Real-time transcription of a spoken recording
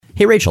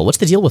Hey, Rachel, what's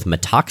the deal with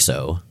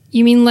Metaxo?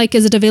 You mean like,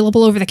 is it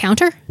available over the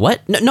counter?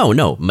 What? No,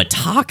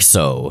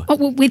 Metaxo.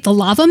 Oh, wait, the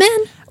Lava Man?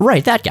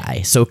 Right, that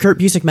guy. So Kurt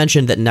Busiek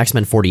mentioned that in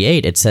X-Men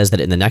 48, it says that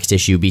in the next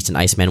issue, Beast and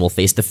Iceman will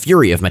face the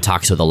fury of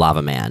Metaxo the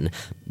Lava Man.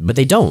 But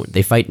they don't.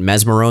 They fight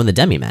Mesmero and the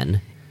Demi-Men.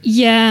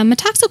 Yeah,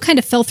 Metaxo kind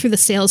of fell through the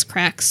sales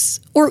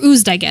cracks. Or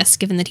oozed, I guess,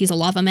 given that he's a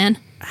Lava Man.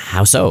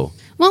 How so?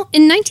 Well,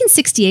 in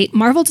 1968,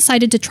 Marvel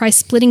decided to try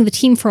splitting the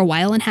team for a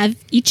while and have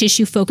each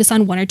issue focus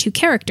on one or two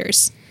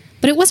characters.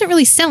 But it wasn't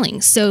really selling,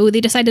 so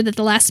they decided at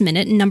the last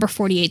minute in number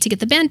 48 to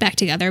get the band back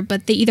together,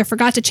 but they either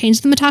forgot to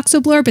change the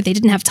Metaxo blurb, but they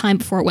didn't have time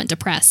before it went to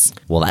press.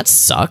 Well, that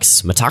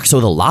sucks.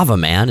 Metaxo the Lava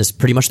Man is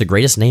pretty much the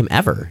greatest name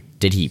ever.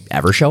 Did he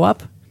ever show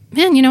up?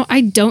 Man,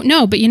 I don't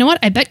know, but you know what?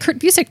 I bet Kurt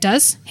Busiek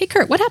does. Hey,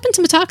 Kurt, what happened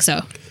to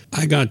Metaxo?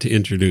 I got to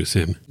introduce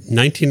him.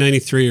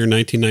 1993 or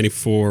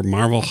 1994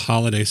 Marvel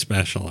Holiday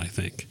Special, I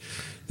think.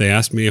 They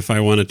asked me if I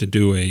wanted to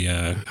do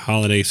a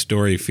holiday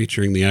story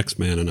featuring the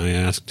X-Men, and I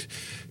asked,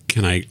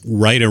 can I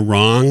right a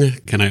wrong?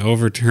 Can I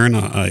overturn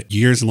a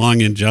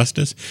years-long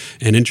injustice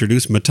and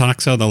introduce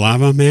Metaxo the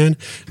Lava Man?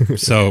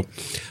 So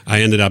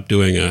I ended up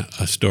doing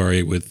a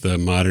story with the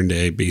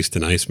modern-day Beast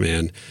and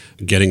Iceman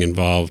getting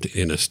involved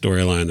in a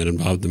storyline that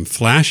involved them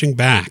flashing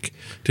back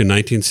to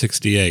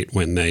 1968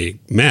 when they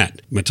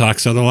met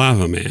Metaxo the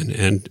Lava Man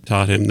and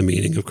taught him the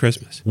meaning of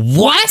Christmas.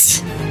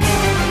 What?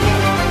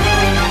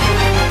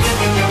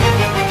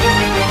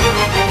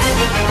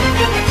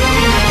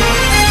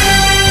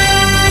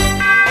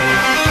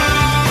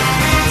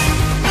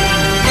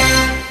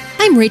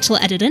 I'm Rachel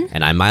Edidin.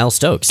 And I'm Miles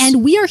Stokes.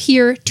 And we are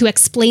here to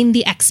explain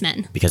the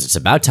X-Men. Because it's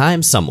about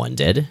time someone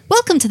did.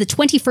 Welcome to the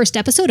 21st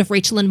episode of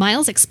Rachel and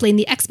Miles Explain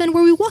the X-Men,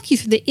 where we walk you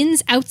through the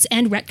ins, outs,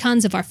 and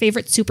retcons of our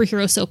favorite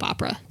superhero soap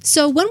opera.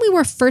 So when we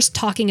were first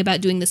talking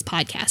about doing this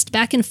podcast,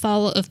 back in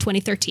fall of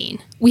 2013,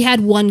 we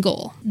had one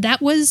goal.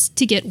 That was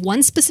to get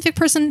one specific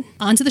person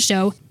onto the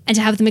show and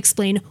to have them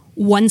explain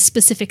one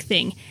specific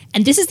thing.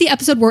 And this is the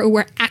episode where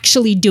we're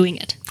actually doing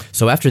it.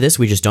 So after this,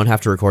 we just don't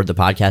have to record the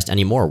podcast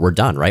anymore. We're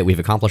done, right? We've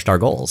accomplished our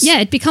goals. Yeah,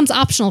 it becomes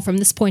optional from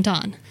this point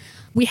on.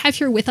 We have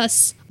here with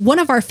us one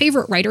of our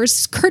favorite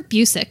writers, Kurt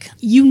Busiek.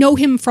 You know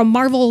him from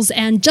Marvel's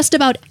and just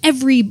about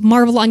every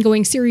Marvel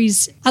ongoing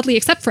series, oddly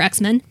except for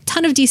X-Men.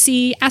 Ton of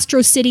DC,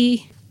 Astro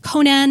City,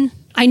 Conan.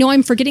 I know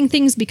I'm forgetting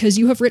things because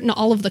you have written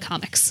all of the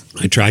comics.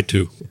 I tried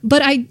to.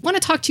 But I want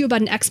to talk to you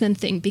about an X-Men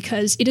thing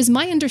because it is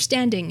my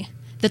understanding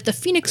that the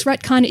Phoenix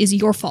retcon is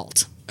your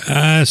fault.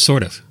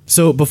 Sort of.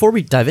 So before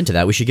we dive into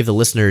that, we should give the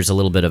listeners a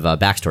little bit of a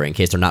backstory in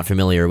case they're not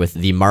familiar with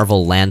the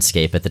Marvel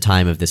landscape at the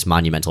time of this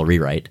monumental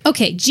rewrite.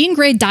 Okay, Jean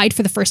Grey died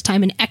for the first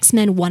time in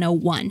X-Men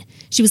 101.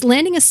 She was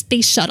landing a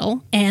space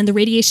shuttle, and the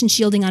radiation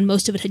shielding on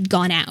most of it had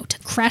gone out.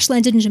 Crash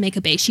landed in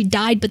Jamaica Bay. She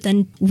died, but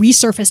then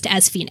resurfaced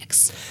as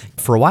Phoenix.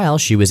 For a while,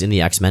 she was in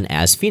the X-Men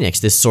as Phoenix,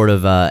 this sort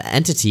of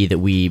entity that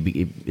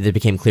that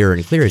became clearer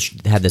and clearer. She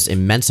had this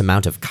immense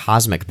amount of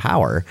cosmic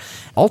power.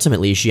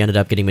 Ultimately, she ended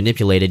up getting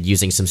manipulated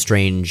using some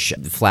strange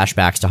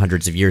flashbacks to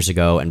hundreds of years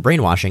ago and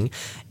brainwashing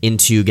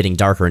into getting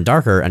darker and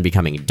darker and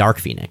becoming Dark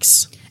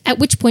Phoenix. At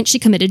which point she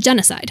committed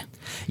genocide.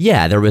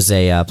 Yeah, there was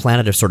a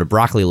planet of sort of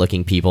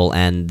broccoli-looking people,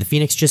 and the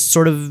Phoenix just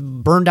sort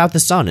of burned out the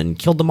sun and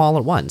killed them all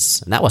at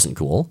once, and that wasn't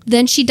cool.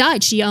 Then she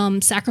died. She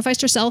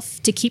sacrificed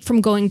herself to keep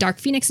from going Dark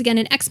Phoenix again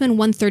in X-Men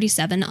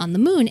 137 on the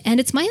moon, and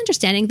it's my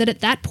understanding that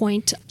at that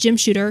point, Jim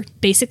Shooter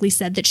basically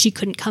said that she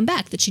couldn't come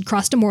back, that she'd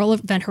crossed a moral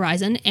event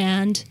horizon,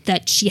 and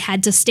that she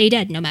had to stay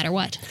dead no matter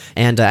what.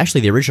 And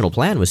actually, the original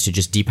plan was to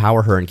just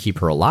depower her and keep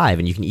her alive,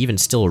 and you can even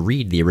still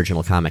read the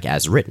original comic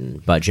as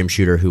written, but Jim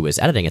Shooter, who was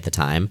editing at the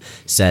time,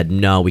 said,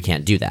 no, we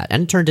can't do that,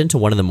 and it turned into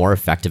one of the more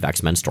effective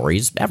X-Men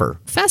stories ever.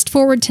 Fast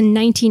forward to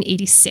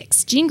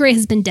 1986. Jean Grey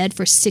has been dead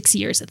for 6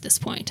 years at this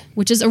point,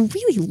 which is a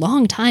really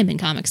long time in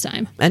comics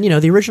time. And,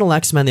 the original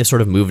X-Men, they've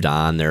sort of moved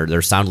on.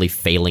 They're soundly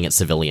failing at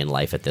civilian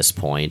life at this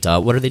point.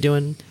 What are they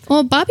doing?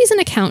 Well, Bobby's an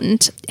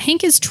accountant.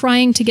 Hank is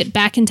trying to get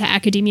back into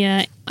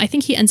academia. I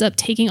think he ends up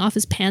taking off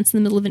his pants in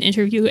the middle of an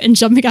interview and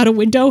jumping out a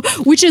window,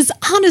 which is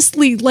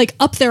honestly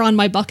up there on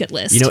my bucket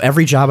list.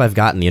 Every job I've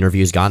gotten, the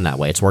interview's gone that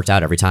way. It's worked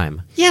out every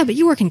time. Yeah, but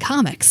you work in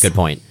comics. Good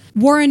point.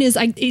 Warren is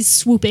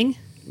swooping.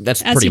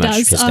 That's as pretty he much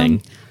does. his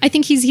thing. I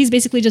think he's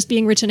basically just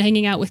being rich and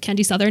hanging out with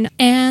Candy Southern.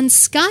 And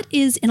Scott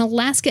is in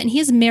Alaska, and he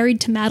is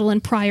married to Madeline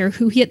Pryor,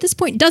 who he at this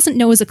point doesn't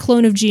know is a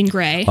clone of Jean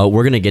Grey. Oh,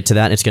 we're going to get to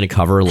that, and it's going to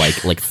cover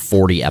like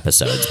 40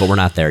 episodes, but we're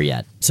not there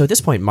yet. So at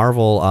this point,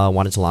 Marvel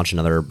wanted to launch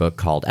another book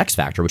called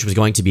X-Factor, which was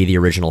going to be the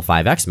original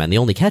 5 X-Men. The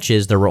only catch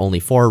is there were only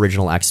 4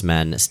 original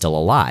X-Men still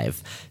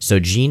alive. So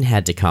Jean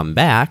had to come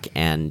back,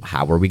 and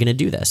how were we going to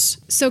do this?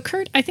 So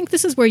Kurt, I think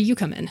this is where you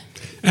come in.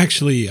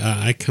 Actually,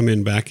 I come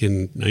in back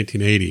in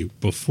 1980,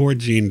 before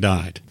Jean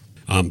died.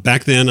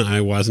 Back then, I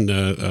wasn't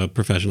a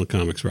professional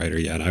comics writer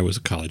yet. I was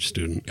a college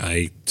student.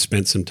 I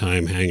spent some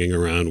time hanging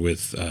around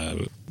with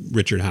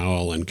Richard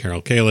Howell and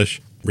Carol Kalish.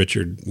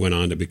 Richard went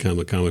on to become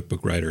a comic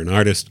book writer and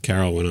artist.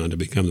 Carol went on to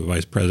become the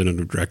vice president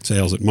of direct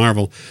sales at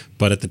Marvel.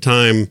 But at the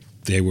time,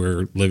 They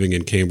were living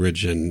in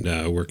Cambridge and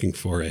working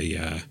for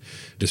a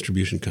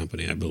distribution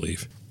company, I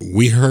believe.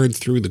 We heard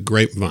through the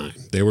grapevine.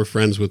 They were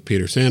friends with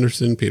Peter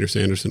Sanderson. Peter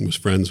Sanderson was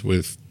friends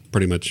with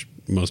pretty much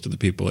most of the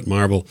people at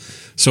Marvel.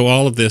 So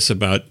all of this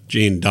about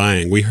Jean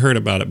dying, we heard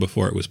about it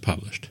before it was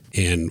published.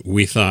 And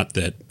we thought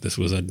that this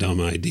was a dumb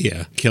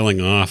idea.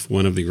 Killing off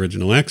one of the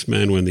original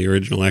X-Men when the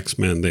original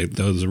X-Men,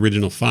 those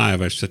original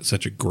 5 are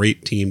such a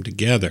great team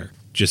together,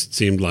 just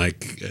seemed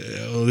like,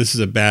 this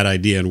is a bad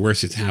idea. And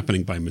worse, it's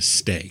happening by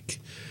mistake.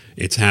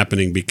 It's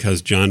happening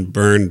because John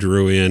Byrne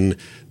drew in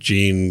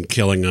Jean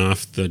killing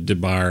off the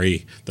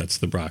Debari, that's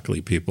the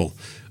broccoli people,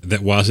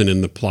 that wasn't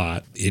in the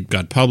plot. It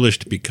got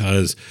published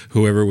because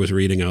whoever was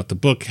reading out the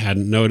book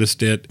hadn't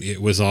noticed it.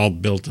 It was all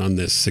built on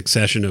this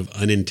succession of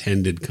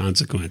unintended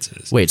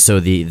consequences. Wait, so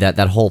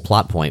that whole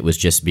plot point was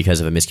just because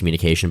of a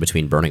miscommunication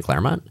between Byrne and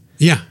Claremont?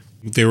 Yeah.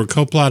 They were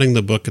co-plotting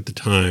the book at the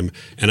time,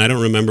 and I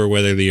don't remember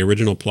whether the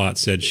original plot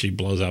said she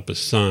blows up a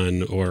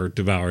sun or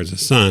devours a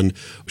sun.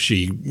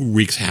 She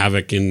wreaks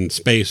havoc in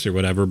space or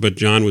whatever, but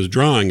John was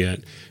drawing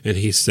it, and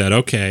he said,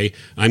 okay,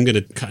 I'm going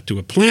to cut to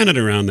a planet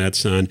around that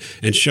sun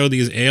and show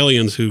these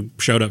aliens who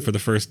showed up for the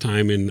first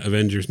time in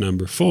Avengers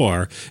number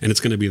 4, and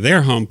it's going to be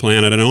their home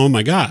planet, and oh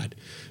my God.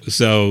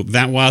 So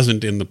that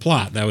wasn't in the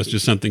plot. That was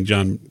just something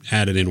John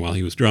added in while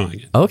he was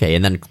drawing it. Okay,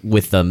 and then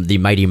with the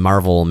Mighty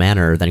Marvel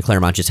Manor, then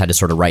Claremont just had to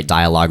sort of write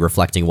dialogue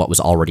reflecting what was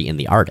already in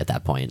the art at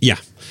that point. Yeah.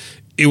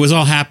 It was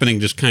all happening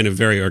just kind of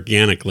very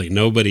organically.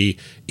 Nobody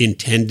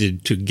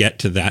intended to get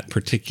to that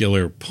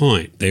particular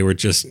point. They were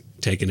just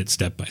taking it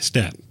step by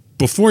step.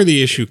 Before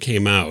the issue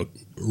came out,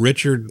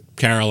 Richard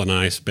Carroll and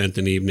I spent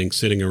an evening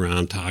sitting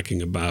around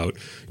talking about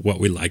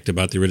what we liked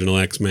about the original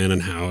X-Men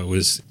and how it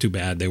was too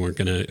bad they weren't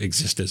going to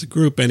exist as a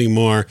group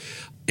anymore.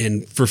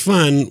 And for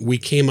fun, we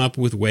came up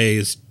with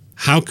ways,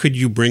 how could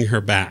you bring her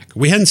back?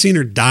 We hadn't seen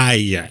her die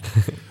yet,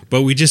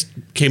 but we just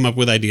came up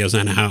with ideas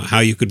on how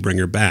you could bring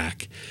her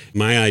back.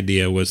 My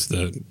idea was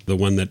the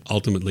one that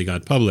ultimately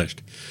got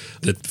published,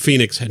 that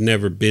Phoenix had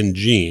never been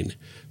Jean,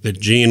 that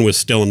Jean was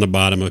still in the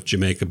bottom of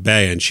Jamaica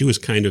Bay, and she was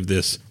kind of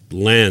this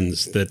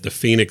lens that the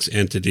Phoenix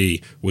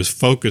entity was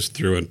focused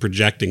through and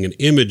projecting an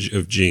image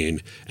of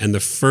Jean. And the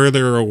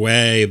further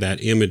away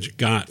that image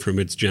got from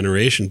its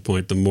generation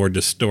point, the more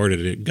distorted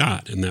it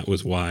got. And that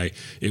was why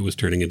it was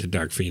turning into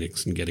Dark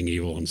Phoenix and getting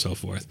evil and so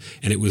forth.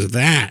 And it was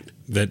that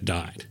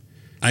died.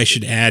 I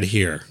should add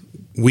here,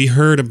 we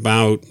heard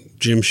about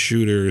Jim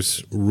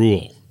Shooter's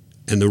rule.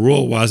 And the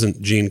rule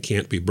wasn't Jean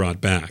can't be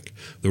brought back.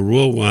 The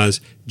rule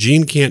was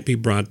Jean can't be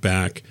brought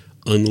back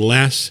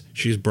unless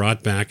she's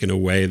brought back in a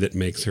way that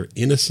makes her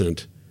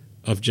innocent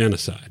of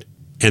genocide.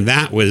 And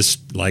that was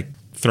like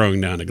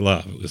throwing down a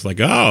glove. It was like,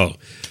 oh,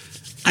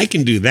 I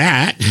can do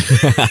that.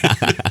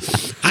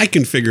 I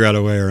can figure out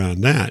a way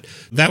around that.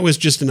 That was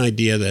just an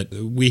idea that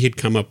we had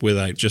come up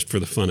with just for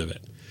the fun of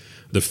it.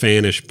 The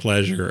fanish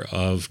pleasure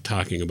of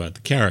talking about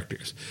the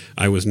characters.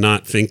 I was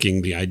not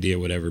thinking the idea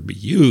would ever be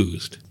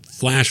used.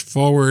 Flash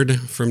forward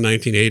from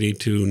 1980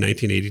 to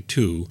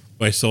 1982,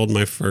 I sold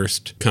my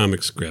first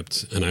comic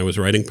scripts, and I was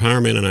writing Power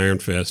Man and Iron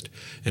Fist.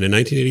 And in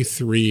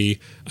 1983,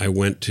 I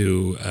went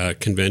to a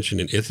convention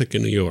in Ithaca,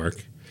 New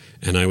York,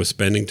 and I was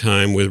spending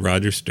time with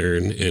Roger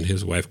Stern and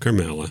his wife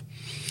Carmela.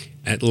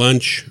 At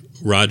lunch,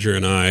 Roger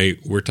and I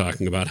were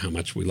talking about how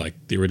much we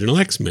liked the original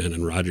X-Men,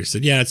 and Roger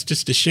said, yeah, it's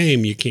just a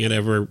shame you can't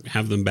ever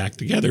have them back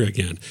together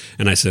again.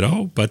 And I said,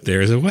 oh, but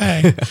there's a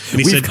way.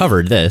 And he We've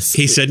covered this.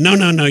 He said,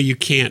 no, you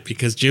can't,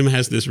 because Jim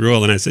has this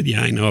rule. And I said,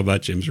 yeah, I know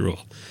about Jim's rule.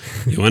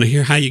 You want to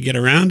hear how you get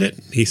around it?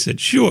 He said,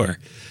 sure.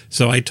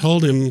 So I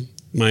told him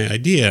my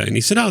idea, and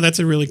he said, oh, that's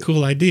a really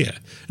cool idea.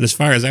 And as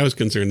far as I was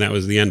concerned, that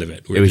was the end of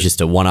it. It was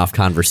just a one-off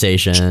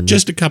conversation.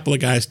 Just a couple of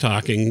guys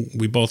talking.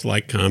 We both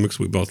like comics.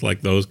 We both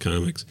like those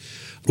comics.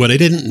 What I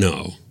didn't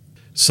know,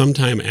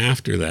 sometime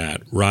after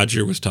that,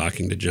 Roger was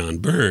talking to John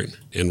Byrne,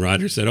 and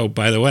Roger said, oh,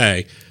 by the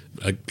way,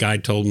 a guy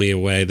told me a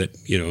way that,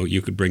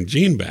 you could bring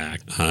Jean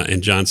back.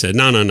 And John said,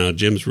 no,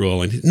 Jim's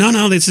rule. And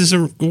no, this is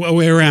a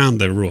way around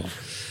the rule.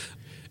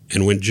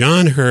 And when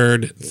John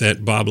heard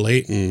that Bob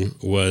Layton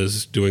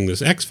was doing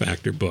this X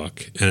Factor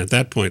book, and at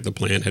that point the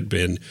plan had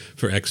been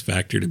for X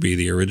Factor to be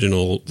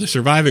the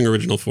surviving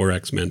original 4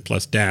 X-Men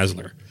plus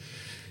Dazzler.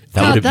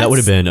 That would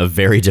have been a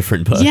very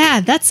different book.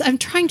 Yeah, I'm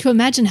trying to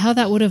imagine how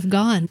that would have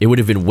gone. It would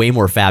have been way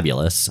more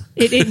fabulous.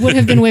 It would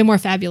have been way more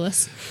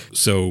fabulous.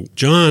 So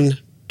John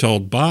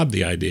told Bob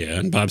the idea,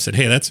 and Bob said,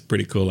 hey, that's a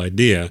pretty cool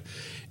idea.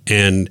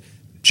 And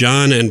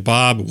John and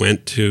Bob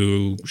went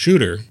to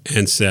Shooter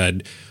and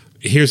said,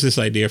 here's this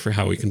idea for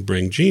how we can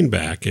bring Jean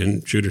back.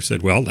 And Shooter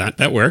said, well,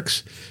 that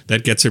works.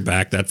 That gets her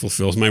back. That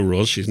fulfills my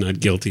rules. She's not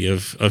guilty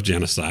of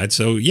genocide.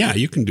 So, yeah,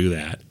 you can do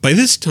that. By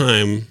this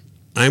time,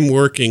 I'm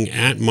working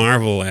at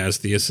Marvel as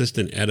the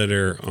assistant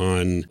editor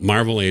on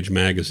Marvel Age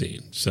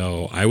magazine.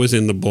 So I was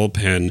in the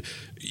bullpen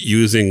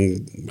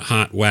using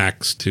hot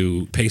wax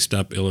to paste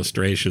up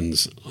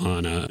illustrations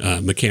on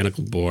a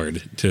mechanical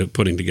board to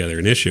putting together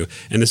an issue.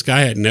 And this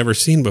guy I'd never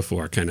seen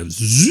before kind of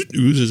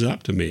oozes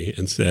up to me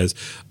and says,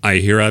 I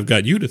hear I've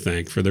got you to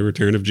thank for the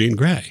return of Jean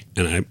Grey.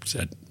 And I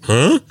said,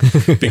 huh?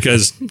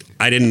 Because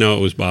I didn't know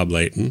it was Bob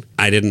Layton.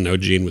 I didn't know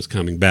Jean was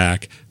coming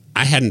back.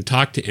 I hadn't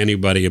talked to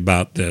anybody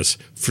about this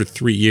for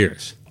 3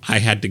 years. I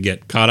had to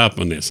get caught up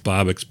on this.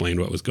 Bob explained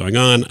what was going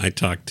on. I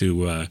talked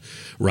to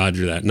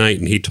Roger that night,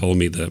 and he told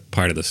me the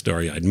part of the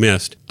story I'd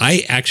missed.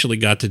 I actually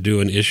got to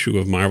do an issue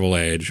of Marvel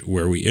Age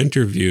where we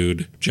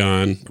interviewed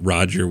John,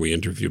 Roger, we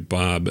interviewed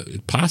Bob,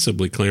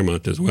 possibly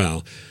Claremont as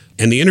well.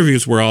 And the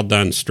interviews were all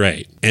done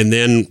straight. And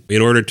then,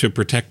 in order to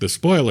protect the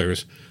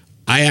spoilers,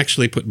 I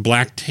actually put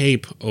black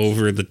tape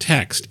over the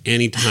text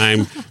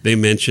anytime they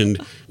mentioned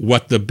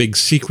what the big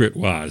secret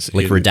was.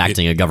 Like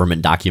redacting a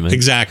government document.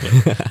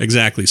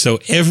 Exactly. So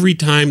every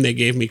time they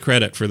gave me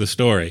credit for the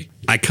story,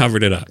 I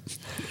covered it up.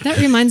 That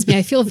reminds me,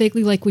 I feel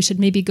vaguely like we should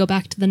maybe go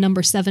back to the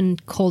number 7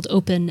 cold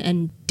open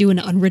and do an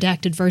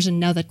unredacted version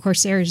now that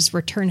Corsair's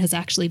return has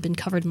actually been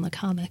covered in the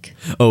comic.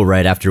 Oh,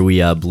 right, after we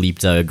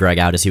bleeped Greg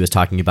out as he was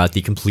talking about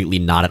the completely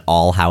not at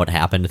all how it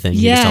happened thing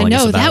he was telling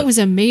us about. That was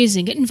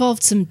amazing. It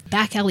involved some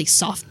back alley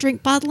soft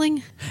drink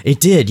bottling. It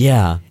did,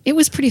 yeah. It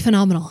was pretty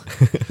phenomenal.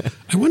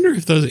 I wonder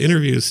if those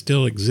interviews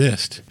still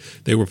exist.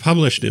 They were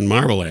published in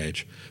Marvel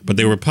Age, but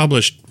they were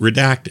published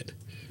redacted.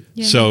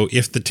 Yeah. So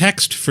if the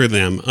text for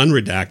them,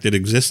 unredacted,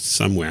 exists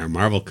somewhere,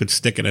 Marvel could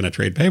stick it in a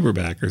trade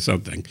paperback or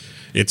something.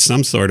 It's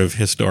some sort of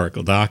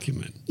historical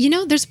document. You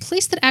know, there's a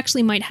place that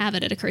actually might have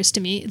it, it occurs to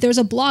me. There's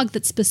a blog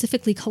that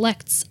specifically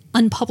collects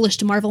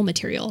unpublished Marvel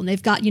material, and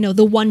they've got,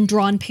 the one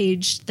drawn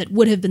page that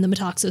would have been the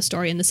Metaxo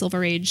story in the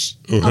Silver Age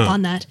up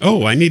on that.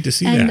 Oh, I need to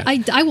see that.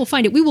 And I will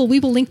find it. We will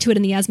link to it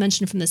in the as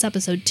mentioned from this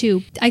episode,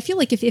 too. I feel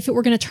like if it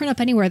were going to turn up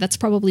anywhere, that's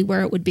probably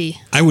where it would be.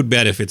 I would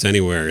bet if it's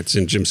anywhere, it's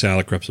in Jim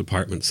Salicrup's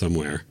apartment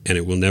somewhere, and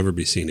it will never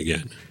be seen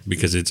again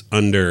because it's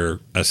under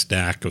a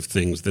stack of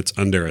things that's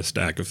under a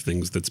stack of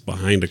things that's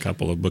behind a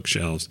couple of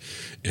bookshelves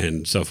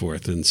and so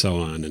forth and so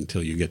on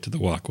until you get to the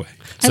walkway.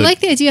 I like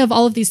the idea of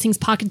all of these things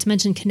pocket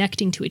dimension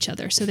connecting to each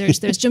other. So there's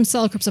Jim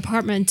Salicrup's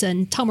apartment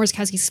and Tom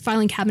Warzkowski's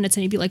filing cabinets,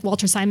 and he'd be like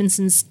Walter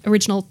Simonson's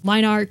original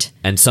line art.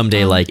 And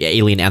someday,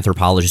 alien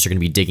anthropologists are going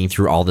to be digging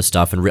through all this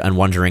stuff and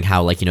wondering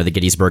how, the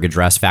Gettysburg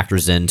Address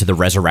factors into the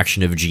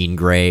resurrection of Jean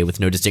Grey with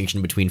no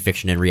distinction between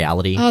fiction and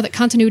reality. Oh, that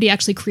continuity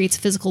actually creates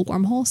physical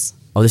wormholes.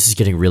 Oh, this is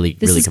getting really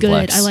complex. This is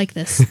good. I like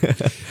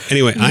this.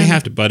 Anyway, I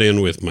have to butt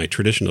in with my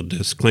traditional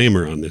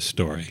disclaimer on this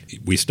story.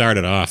 We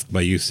started off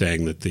by you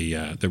saying that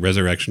the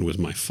resurrection was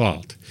my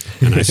fault.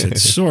 And I said,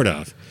 sort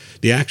of.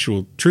 The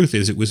actual truth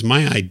is it was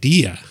my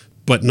idea,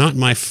 but not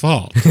my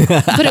fault.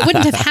 But it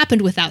wouldn't have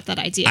happened without that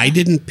idea. I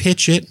didn't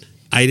pitch it.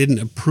 I didn't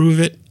approve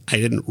it. I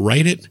didn't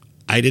write it.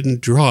 I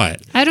didn't draw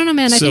it. I don't know,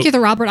 man. I think you're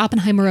the Robert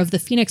Oppenheimer of the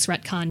Phoenix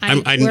retcon.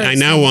 I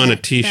now want a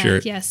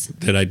T-shirt yes.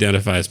 that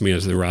identifies me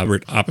as the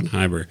Robert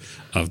Oppenheimer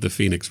of the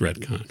Phoenix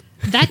retcon.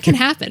 That can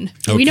happen.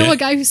 Okay. We know a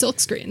guy who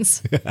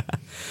silkscreens.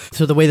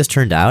 So the way this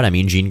turned out,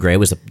 Jean Grey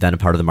was then a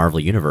part of the Marvel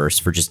Universe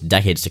for just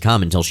decades to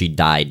come until she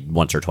died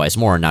once or twice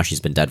more, and now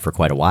she's been dead for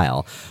quite a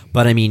while.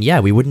 But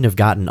we wouldn't have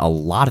gotten a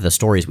lot of the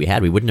stories we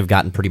had. We wouldn't have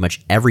gotten pretty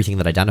much everything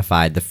that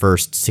identified the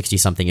first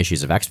 60-something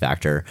issues of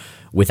X-Factor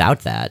without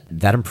that.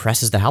 That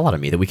impresses the hell out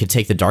of me, that we could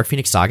take the Dark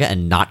Phoenix saga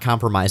and not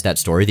compromise that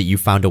story, that you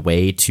found a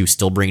way to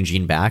still bring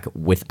Jean back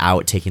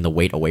without taking the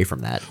weight away from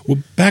that.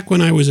 Well, back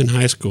when I was in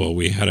high school,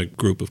 we had a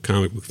group of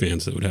comic book fans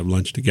that would have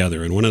lunch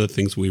together, and one of the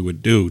things we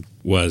would do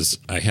was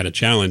I had a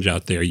challenge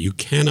out there. You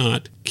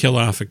cannot kill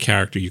off a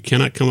character. You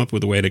cannot come up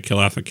with a way to kill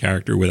off a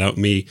character without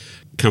me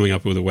coming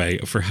up with a way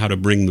for how to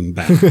bring them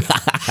back.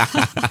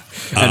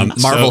 And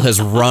Marvel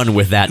has run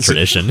with that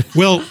tradition.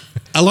 Well,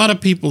 a lot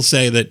of people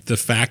say that the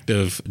fact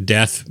of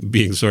death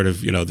being sort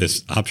of,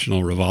 this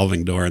optional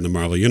revolving door in the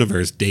Marvel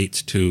Universe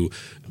dates to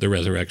the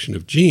resurrection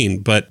of Jean,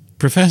 but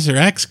Professor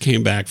X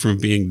came back from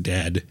being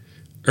dead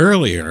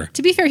earlier.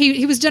 To be fair,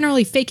 he was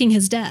generally faking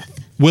his death.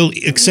 Well,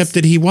 except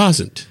that he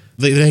wasn't.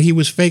 That he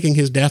was faking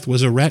his death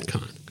was a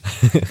retcon.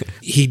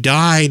 He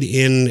died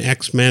in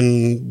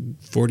X-Men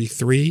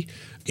 43,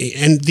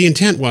 and the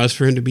intent was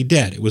for him to be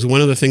dead. It was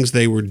one of the things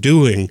they were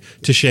doing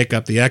to shake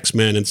up the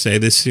X-Men and say,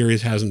 this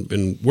series hasn't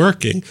been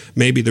working.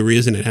 Maybe the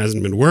reason it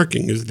hasn't been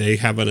working is they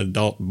have an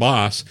adult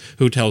boss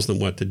who tells them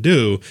what to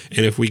do,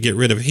 and if we get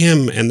rid of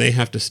him and they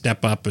have to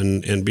step up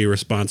and be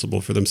responsible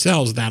for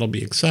themselves, that'll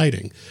be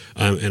exciting.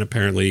 And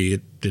apparently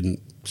it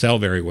didn't sell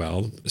very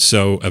well.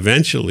 So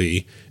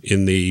eventually,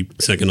 in the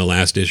second to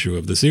last issue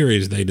of the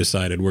series, they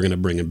decided we're going to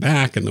bring him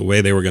back. And the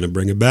way they were going to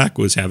bring him back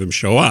was have him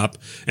show up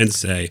and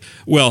say,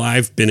 well,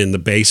 I've been in the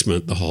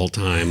basement the whole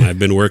time. I've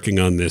been working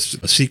on this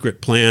secret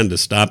plan to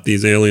stop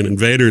these alien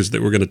invaders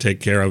that we're going to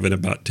take care of in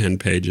about 10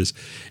 pages.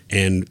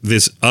 And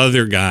this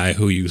other guy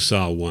who you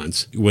saw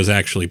once was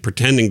actually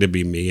pretending to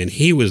be me, and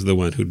he was the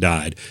one who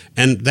died.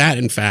 And that,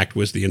 in fact,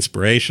 was the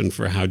inspiration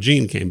for how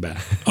Jean came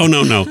back. Oh,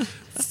 no.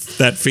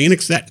 that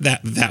Phoenix,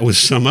 that was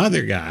some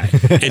other guy.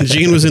 And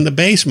Jean was in the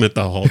basement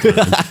the whole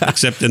time.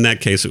 Except in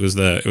that case, it was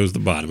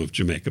the bottom of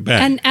Jamaica Bay.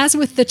 And as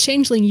with the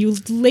Changeling, you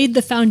laid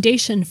the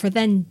foundation for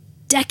then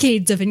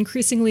decades of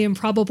increasingly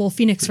improbable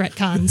Phoenix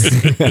retcons.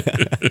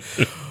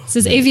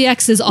 Says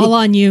AVX is all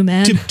on you,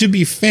 man. To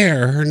be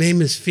fair, her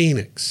name is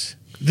Phoenix.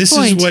 This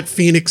Point. is what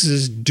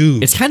Phoenixes do.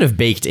 It's kind of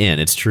baked in.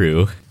 It's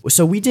true.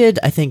 So we did,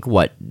 I think,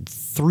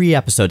 3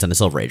 episodes on the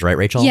Silver Age, right,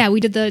 Rachel? Yeah, we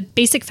did the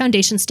basic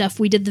foundation stuff,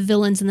 we did the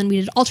villains, and then we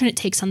did alternate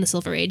takes on the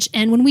Silver Age.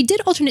 And when we did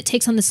alternate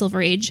takes on the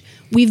Silver Age,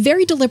 we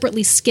very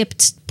deliberately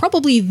skipped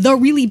probably the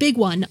really big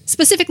one,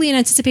 specifically in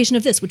anticipation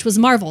of this, which was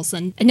Marvels.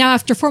 And now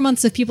after 4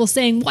 months of people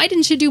saying, why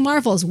didn't you do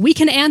Marvels? We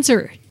can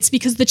answer. It's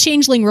because the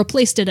Changeling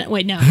replaced it.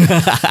 Wait, no.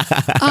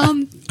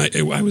 I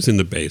was in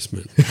the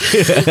basement.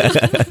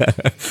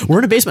 We're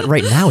in a basement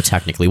right now,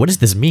 technically. What does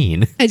this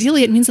mean?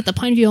 Ideally, it means that the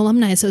Pineview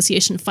Alumni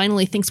Association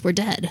finally thinks we're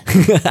dead.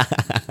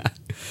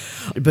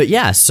 But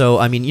yeah, so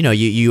I mean,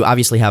 you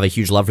obviously have a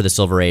huge love for the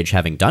Silver Age,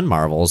 having done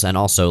Marvels, and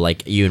also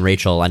like you and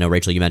Rachel. I know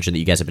Rachel, you mentioned that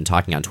you guys have been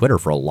talking on Twitter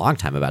for a long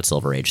time about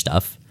Silver Age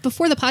stuff.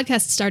 Before the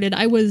podcast started,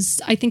 I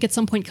think at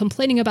some point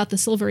complaining about the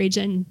Silver Age,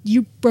 and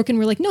you broke in and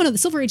were like, no, the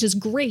Silver Age is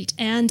great.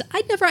 And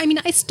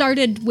I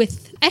started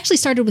with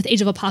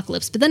Age of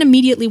Apocalypse, but then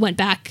immediately went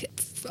back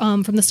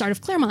from the start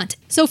of Claremont.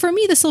 So for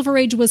me, the Silver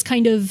Age was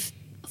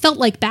felt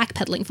like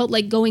backpedaling, felt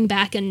like going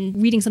back and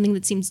reading something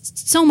that seems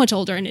so much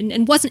older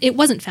and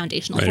wasn't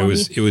foundational for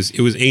me.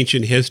 It was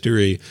ancient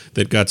history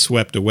that got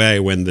swept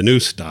away when the new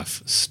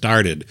stuff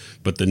started,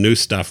 but the new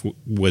stuff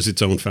was its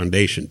own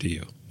foundation to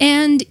you.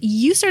 And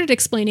you started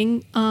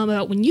explaining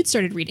about when you'd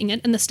started reading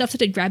it and the stuff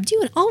that had grabbed you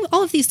and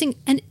all of these things.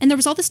 And there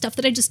was all this stuff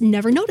that I just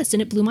never noticed,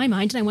 and it blew my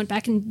mind. And I went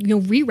back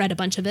and reread a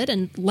bunch of it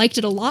and liked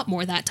it a lot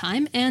more that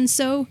time. And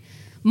so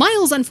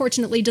Miles,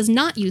 unfortunately, does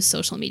not use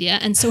social media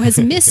and so has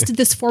missed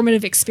this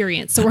formative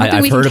experience. So we're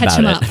hoping we can catch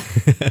him up.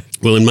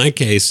 Well, in my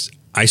case,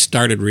 I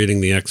started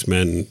reading the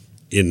X-Men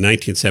in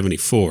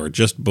 1974,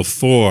 just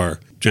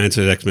before Giant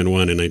Size X-Men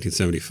 1 in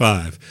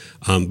 1975.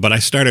 But I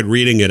started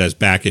reading it as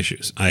back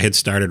issues. I had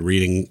started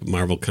reading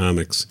Marvel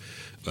Comics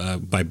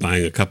by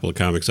buying a couple of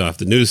comics off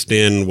the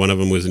newsstand. One of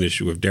them was an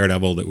issue of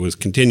Daredevil that was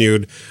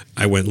continued.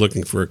 I went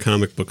looking for a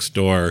comic book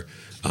store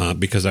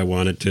because I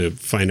wanted to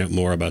find out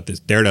more about this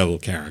Daredevil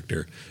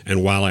character.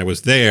 And while I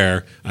was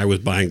there, I was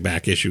buying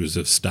back issues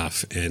of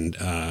stuff. And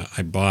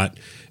I bought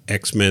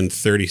X-Men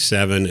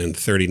 37 and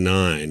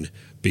 39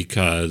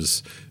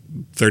 because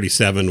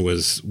 37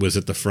 was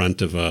at the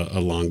front of a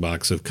long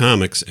box of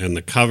comics, and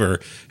the cover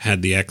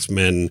had the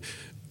X-Men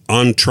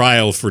on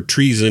trial for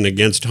treason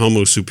against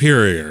Homo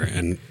Superior.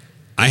 And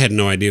I had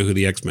no idea who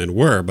the X-Men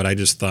were, but I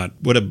just thought,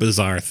 what a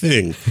bizarre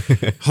thing.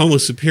 Homo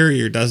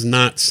Superior does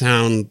not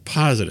sound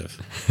positive.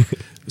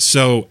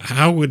 So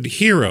how would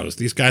heroes,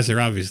 these guys are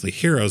obviously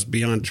heroes,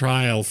 be on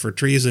trial for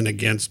treason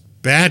against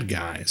bad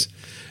guys?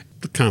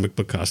 The comic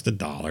book cost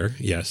 $1.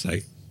 Yes,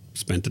 I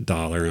spent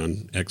 $1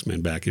 on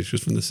X-Men back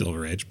issues from the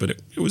Silver Age, but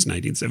it was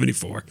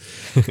 1974.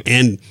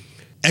 And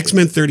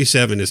X-Men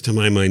 37 is, to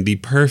my mind, the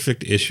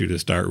perfect issue to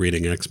start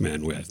reading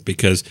X-Men with,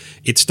 because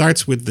it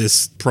starts with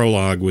this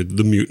prologue with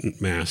the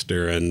Mutant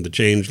Master and the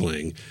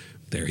Changeling.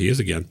 There he is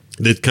again.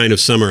 That kind of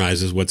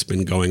summarizes what's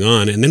been going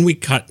on. And then we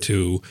cut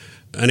to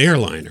an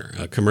airliner,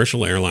 a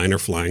commercial airliner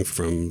flying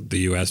from the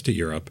U.S. to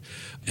Europe.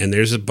 And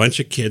there's a bunch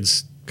of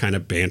kids kind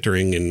of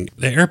bantering, and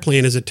the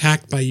airplane is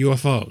attacked by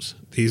UFOs.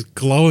 These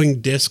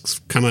glowing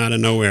discs come out of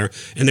nowhere,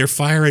 and they're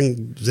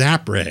firing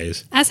zap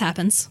rays. As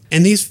happens.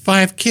 And these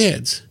 5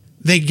 kids,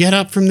 they get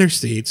up from their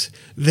seats,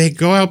 they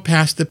go out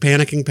past the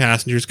panicking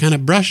passengers, kind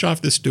of brush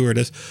off the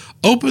stewardess,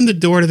 open the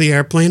door to the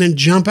airplane, and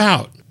jump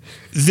out.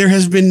 There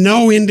has been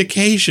no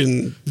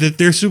indication that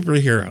they're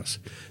superheroes.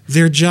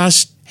 They're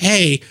just,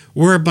 hey,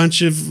 we're a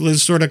bunch of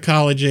sort of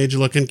college-age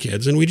looking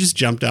kids, and we just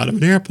jumped out of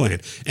an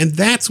airplane. And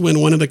that's when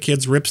one of the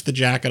kids rips the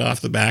jacket off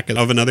the back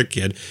of another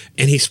kid,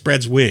 and he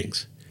spreads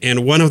wings.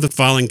 And one of the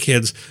fallen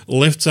kids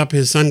lifts up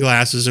his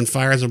sunglasses and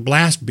fires a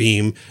blast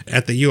beam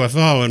at the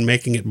UFO and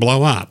making it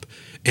blow up.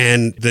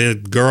 And the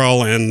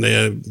girl and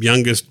the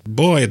youngest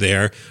boy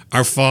there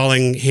are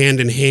falling hand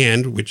in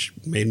hand, which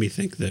made me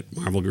think that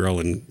Marvel Girl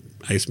and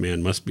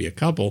Iceman must be a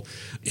couple.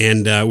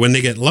 And when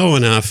they get low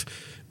enough,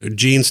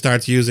 Jean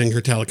starts using her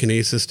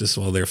telekinesis to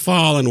slow their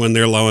fall, and when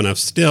they're low enough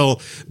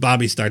still,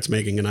 Bobby starts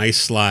making an ice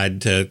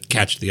slide to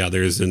catch the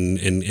others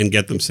and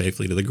get them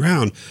safely to the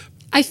ground.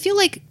 I feel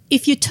like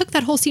if you took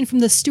that whole scene from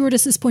the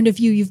stewardess's point of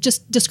view, you've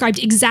just described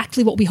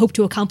exactly what we hope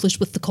to accomplish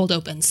with the cold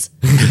opens.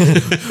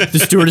 The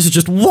stewardess is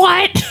just,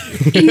 what?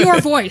 In your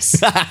voice.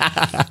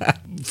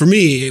 For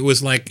me, it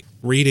was like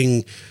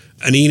reading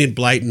an Enid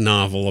Blyton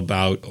novel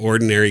about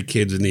ordinary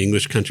kids in the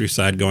English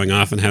countryside going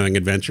off and having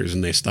adventures,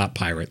 and they stop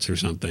pirates or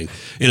something.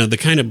 You know, the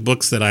kind of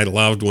books that I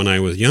loved when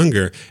I was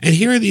younger. And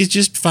here are these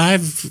just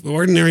 5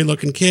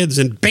 ordinary-looking kids,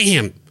 and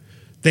bam!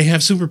 They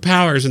have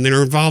superpowers, and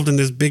they're involved in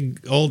this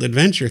big old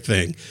adventure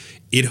thing.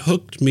 It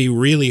hooked me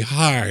really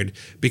hard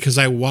because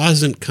I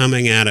wasn't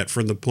coming at it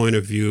from the point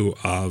of view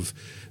of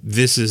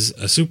this is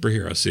a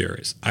superhero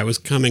series. I was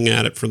coming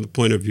at it from the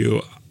point of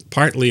view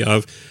partly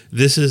of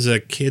this is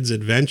a kid's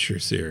adventure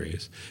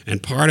series,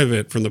 and part of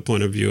it from the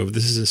point of view of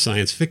this is a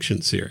science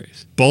fiction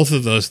series. Both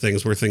of those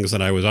things were things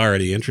that I was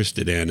already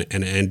interested in,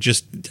 and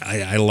just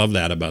I love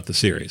that about the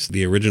series.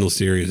 The original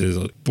series is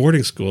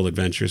boarding school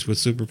adventures with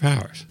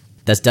superpowers.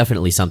 That's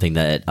definitely something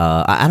that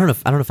I don't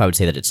know if I would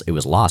say that it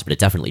was lost, but it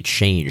definitely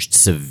changed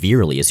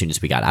severely as soon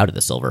as we got out of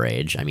the Silver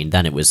Age. I mean,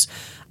 then it was,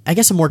 I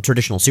guess, a more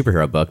traditional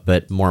superhero book,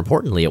 but more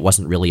importantly, it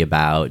wasn't really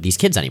about these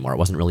kids anymore. It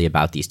wasn't really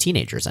about these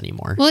teenagers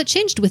anymore. Well, it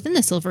changed within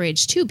the Silver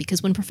Age, too,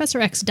 because when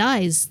Professor X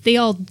dies, they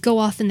all go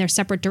off in their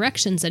separate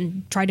directions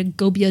and try to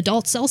go be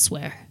adults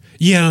elsewhere.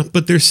 Yeah,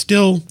 but there's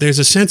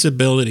a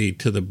sensibility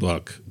to the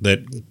book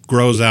that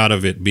grows out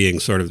of it being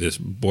sort of this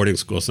boarding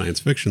school science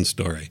fiction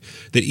story,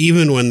 that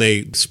even when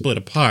they split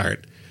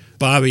apart,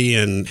 Bobby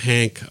and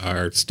Hank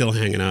are still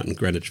hanging out in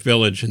Greenwich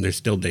Village, and they're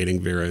still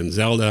dating Vera and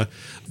Zelda.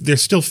 They're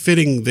still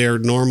fitting their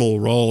normal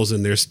roles,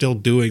 and they're still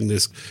doing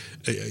this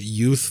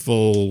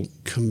youthful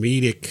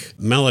comedic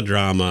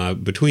melodrama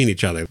between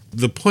each other.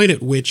 The point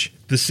at which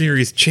the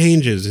series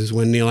changes is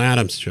when Neal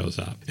Adams shows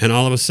up, and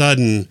all of a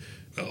sudden,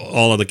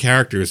 all of the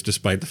characters,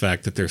 despite the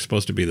fact that they're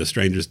supposed to be the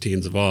strangest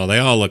teens of all, they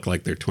all look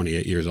like they're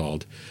 28 years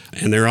old.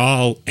 And they're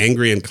all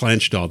angry and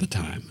clenched all the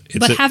time.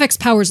 But Havoc's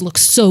powers look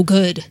so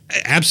good.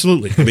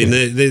 Absolutely. I mean,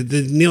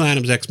 the Neal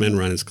Adams X-Men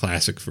run is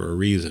classic for a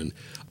reason.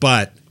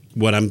 But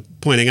what I'm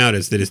pointing out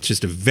is that it's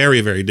just a very,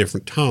 very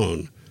different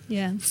tone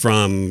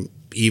from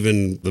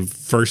even the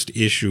first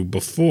issue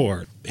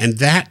before. And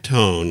that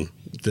tone,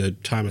 the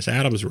Thomas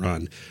Adams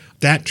run,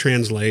 that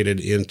translated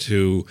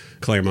into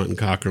Claremont and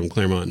Cockrum,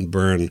 Claremont and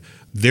Byrne.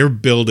 They're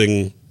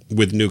building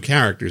with new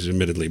characters,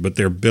 admittedly, but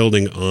they're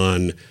building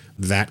on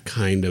that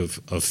kind of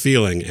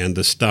feeling. And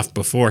the stuff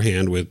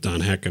beforehand with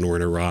Don Heck and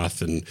Werner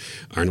Roth and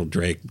Arnold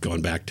Drake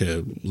going back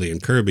to Lee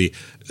and Kirby,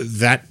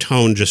 that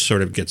tone just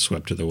sort of gets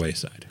swept to the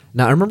wayside.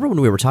 Now, I remember when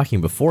we were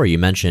talking before, you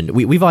mentioned,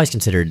 we've always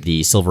considered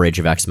the Silver Age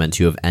of X-Men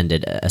to have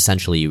ended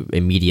essentially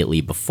immediately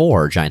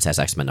before Giant Size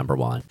X-Men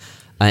 #1.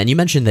 And you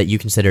mentioned that you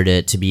considered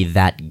it to be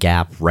that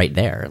gap right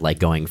there, like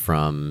going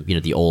from,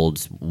 the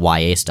old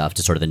YA stuff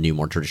to sort of the new,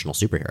 more traditional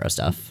superhero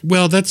stuff.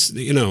 Well, that's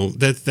a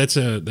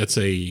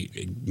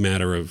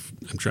matter of,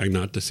 I'm trying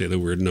not to say the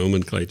word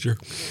nomenclature.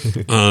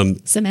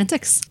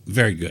 Semantics.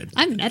 Very good.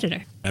 I'm an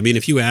editor. I mean,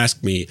 if you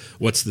ask me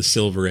what's the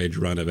Silver Age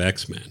run of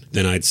X-Men,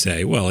 then I'd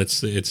say, well,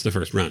 it's the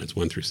first run. It's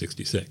 1 through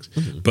 66.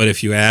 Mm-hmm. But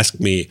if you ask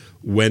me,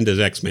 when does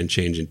X-Men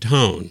change in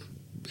tone?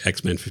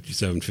 X-Men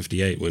 57,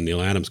 58, when Neal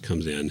Adams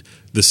comes in,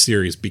 the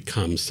series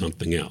becomes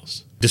something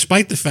else.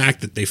 Despite the fact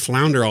that they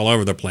flounder all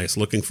over the place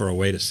looking for a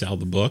way to sell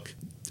the book,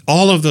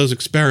 all of those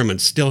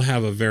experiments still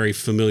have a very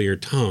familiar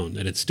tone,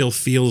 that it still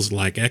feels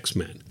like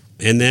X-Men.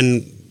 And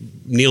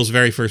then Neal's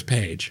very first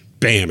page,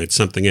 bam, it's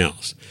something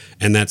else.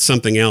 And that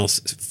something else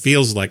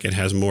feels like it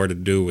has more to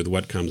do with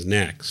what comes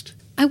next.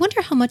 I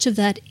wonder how much of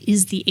that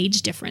is the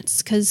age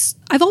difference, because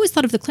I've always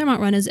thought of the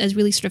Claremont run as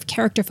really sort of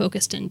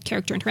character-focused and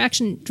character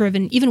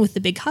interaction-driven, even with the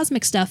big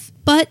cosmic stuff.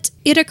 But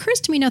it occurs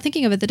to me now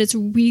thinking of it that it's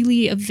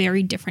really a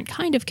very different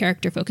kind of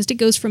character-focused. It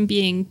goes from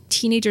being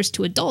teenagers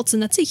to adults,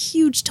 and that's a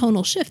huge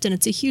tonal shift, and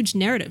it's a huge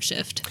narrative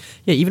shift.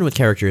 Yeah, even with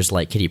characters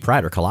like Kitty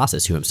Pryde or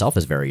Colossus, who himself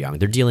is very young,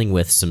 they're dealing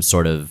with some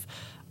sort of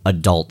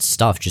adult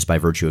stuff just by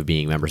virtue of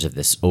being members of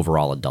this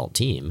overall adult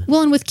team.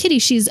 Well, and with Kitty,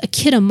 she's a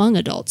kid among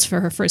adults for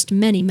her first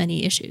many,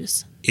 many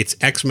issues. It's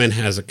X-Men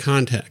has a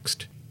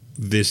context.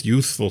 This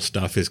youthful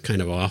stuff is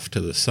kind of off to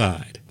the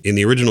side. In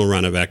the original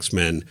run of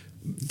X-Men,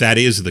 that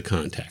is the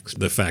context.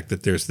 The fact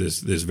that there's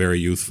this very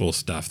youthful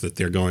stuff, that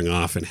they're going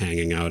off and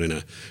hanging out in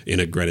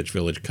a Greenwich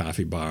Village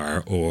coffee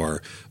bar,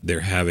 or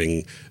they're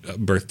having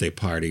birthday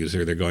parties,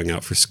 or they're going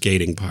out for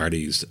skating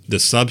parties. The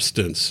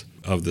substance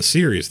of the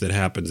series that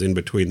happens in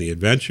between the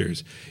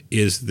adventures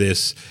is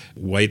this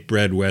white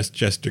bread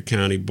Westchester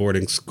County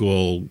boarding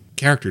school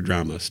character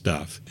drama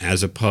stuff,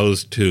 as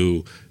opposed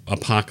to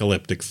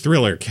apocalyptic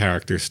thriller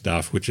character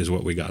stuff, which is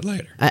what we got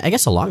later. I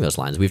guess along those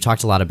lines, we've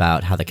talked a lot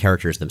about how the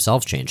characters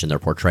themselves changed in their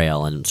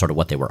portrayal and sort of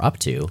what they were up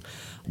to.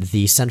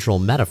 The central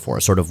metaphor,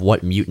 sort of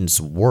what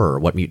mutants were,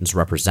 what mutants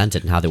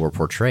represented, and how they were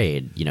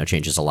portrayed,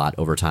 changes a lot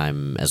over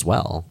time as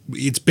well.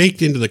 It's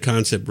baked into the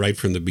concept right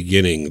from the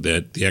beginning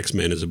that the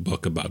X-Men is a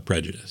book about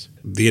prejudice.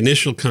 The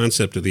initial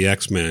concept of the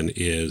X-Men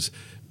is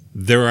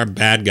there are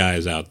bad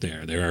guys out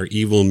there. There are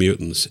evil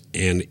mutants.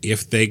 And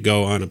if they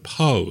go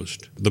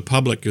unopposed, the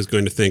public is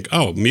going to think,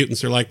 oh,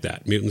 mutants are like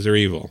that. Mutants are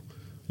evil.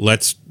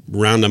 Let's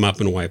round them up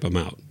and wipe them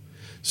out.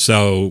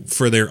 So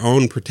for their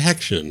own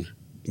protection,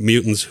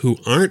 mutants who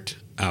aren't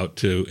out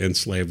to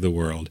enslave the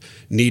world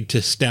need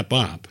to step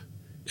up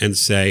and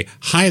say,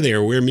 hi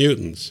there, we're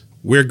mutants.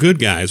 We're good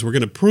guys. We're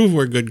going to prove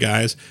we're good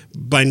guys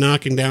by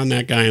knocking down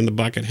that guy in the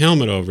bucket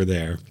helmet over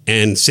there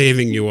and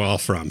saving you all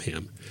from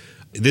him.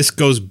 This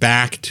goes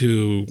back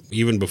to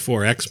even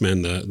before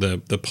X-Men,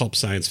 the pulp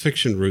science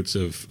fiction roots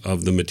of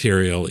the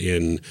material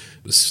in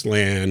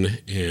Slan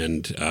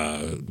and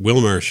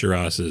Wilmer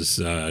Shiraz's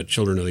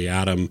Children of the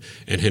Atom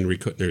and Henry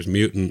Kuttner's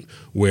Mutant,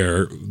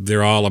 where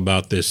they're all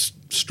about this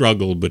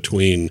struggle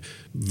between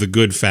the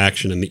good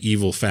faction and the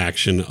evil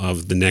faction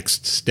of the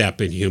next step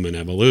in human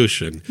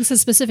evolution. This is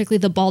specifically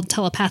the bald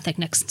telepathic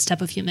next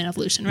step of human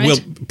evolution, right? Well,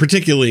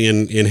 particularly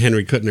in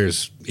Henry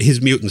Kuttner's,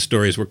 his mutant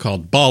stories were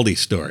called Baldy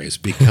stories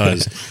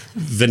because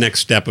the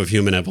next step of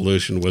human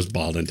evolution was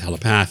bald and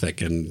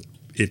telepathic, and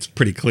it's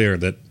pretty clear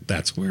that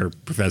that's where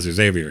Professor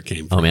Xavier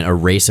came from. Oh man, a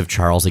race of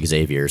Charles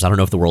Xaviers. I don't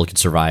know if the world could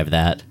survive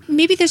that.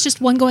 Maybe there's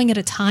just one going at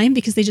a time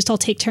because they just all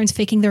take turns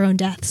faking their own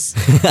deaths.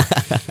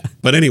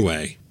 But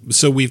anyway,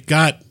 so we've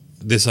got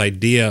this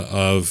idea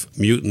of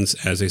mutants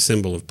as a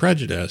symbol of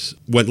prejudice.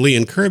 What Lee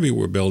and Kirby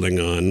were building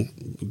on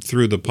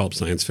through the pulp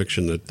science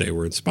fiction that they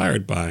were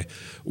inspired by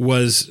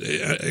was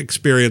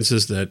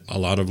experiences that a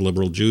lot of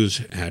liberal Jews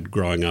had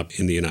growing up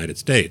in the United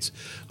States.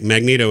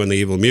 Magneto and the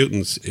Evil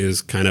Mutants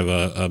is kind of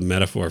a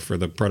metaphor for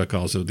the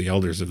protocols of the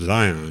Elders of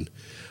Zion.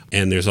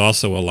 And there's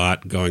also a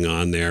lot going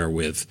on there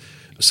with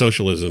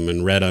socialism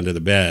and red under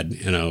the bed.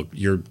 You know,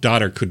 your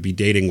daughter could be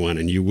dating one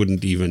and you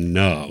wouldn't even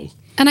know.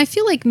 And I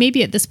feel like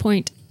maybe at this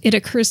point it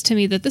occurs to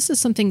me that this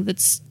is something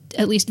that's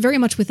at least very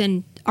much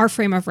within our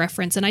frame of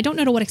reference. And I don't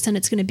know to what extent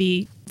it's going to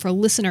be for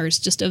listeners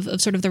just of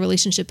sort of the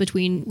relationship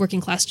between working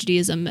class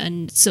Judaism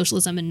and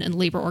socialism and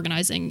labor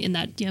organizing in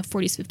that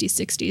 40s, 50s,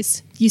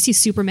 60s. You see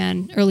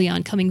Superman early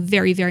on coming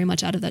very, very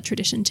much out of that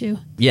tradition too.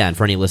 Yeah, and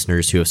for any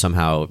listeners who have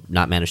somehow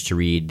not managed to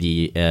read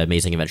The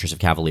Amazing Adventures of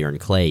Cavalier and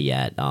Clay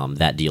yet,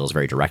 that deals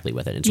very directly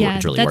with it. It's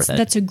really worth it.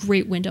 That's a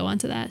great window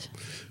onto that.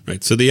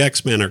 Right. So the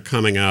X-Men are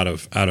coming out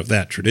of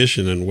that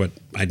tradition, and what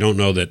I don't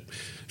know that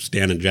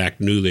Stan and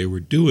Jack knew they were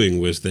doing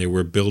was they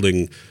were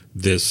building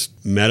this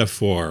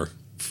metaphor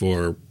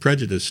for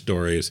prejudice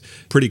stories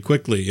pretty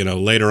quickly. You know,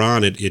 later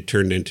on it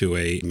turned into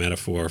a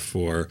metaphor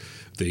for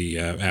the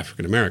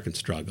African-American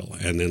struggle.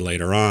 And then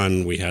later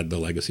on we had the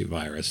legacy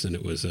virus, and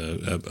it was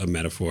a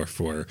metaphor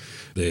for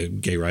the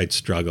gay rights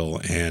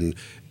struggle. And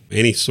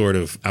any sort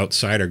of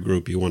outsider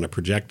group you want to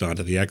project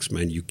onto the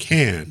X-Men, you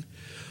can.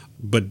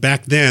 But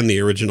back then, the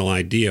original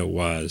idea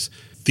was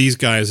these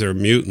guys are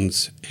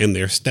mutants, and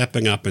they're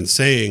stepping up and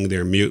saying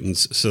they're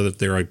mutants so that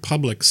they're a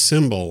public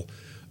symbol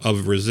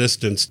of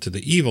resistance to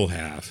the evil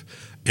half.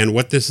 And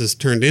what this has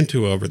turned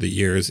into over the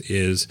years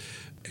is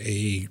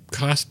a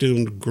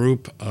costumed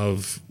group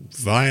of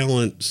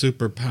violent,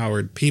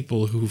 superpowered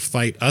people who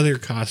fight other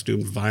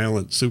costumed,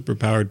 violent,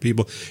 superpowered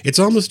people. It's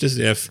almost as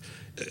if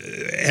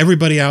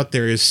everybody out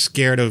there is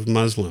scared of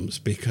Muslims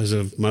because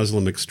of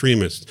Muslim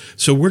extremists.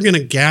 So we're going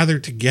to gather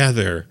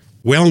together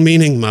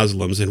well-meaning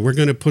Muslims, and we're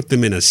going to put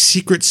them in a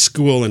secret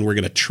school, and we're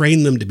going to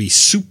train them to be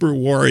super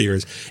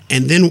warriors.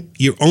 And then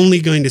you're only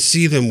going to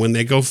see them when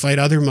they go fight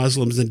other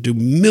Muslims and do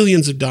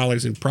millions of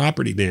dollars in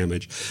property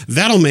damage.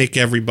 That'll make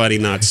everybody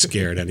not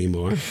scared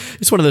anymore.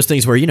 It's one of those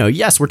things where,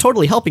 yes, we're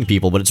totally helping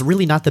people, but it's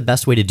really not the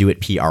best way to do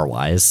it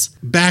PR-wise.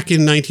 Back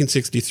in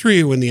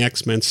 1963, when the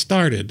X-Men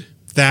started,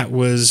 that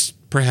was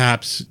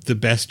perhaps the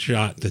best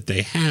shot that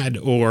they had,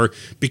 or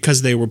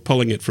because they were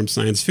pulling it from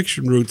science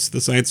fiction roots, the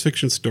science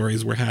fiction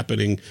stories were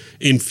happening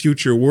in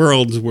future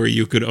worlds where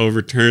you could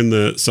overturn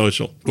the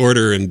social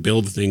order and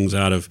build things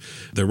out of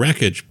the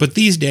wreckage. But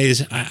these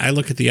days, I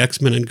look at the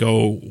X-Men and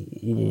go,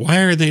 why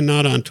are they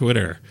not on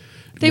Twitter?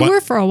 They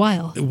were for a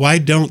while. Why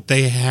don't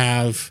they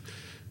have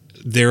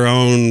their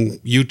own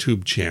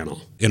YouTube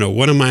channel?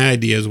 One of my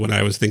ideas when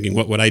I was thinking,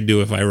 what would I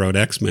do if I wrote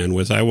X-Men,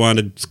 was I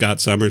wanted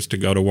Scott Summers to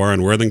go to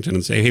Warren Worthington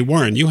and say, hey,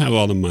 Warren, you have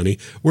all the money.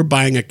 We're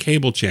buying a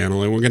cable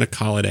channel, and we're going to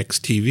call it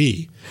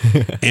XTV.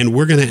 And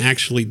we're going to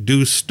actually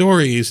do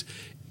stories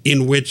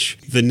in which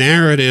the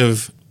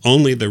narrative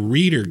only the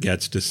reader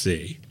gets to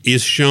see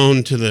is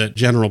shown to the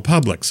general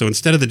public. So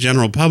instead of the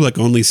general public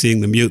only seeing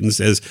the mutants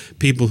as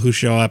people who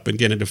show up and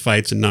get into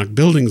fights and knock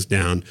buildings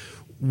down,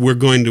 we're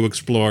going to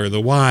explore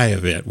the why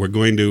of it. We're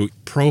going to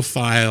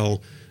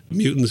profile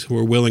mutants who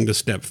are willing to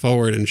step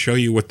forward and show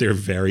you what their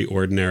very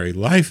ordinary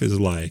life is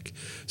like.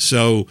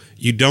 So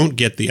you don't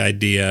get the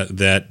idea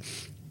that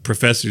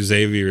Professor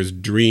Xavier's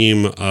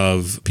dream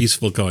of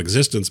peaceful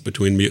coexistence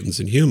between mutants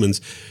and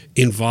humans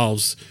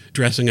involves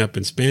dressing up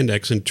in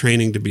spandex and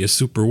training to be a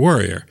super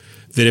warrior.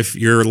 That if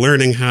you're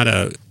learning how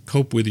to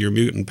cope with your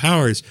mutant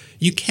powers,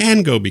 you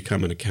can go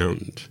become an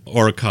accountant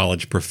or a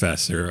college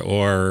professor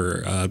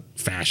or a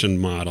fashion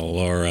model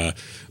or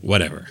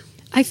whatever.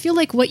 I feel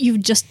like what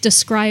you've just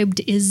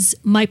described is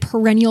my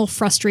perennial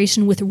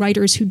frustration with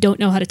writers who don't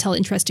know how to tell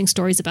interesting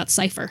stories about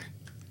Cypher.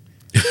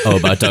 Oh,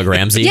 about Doug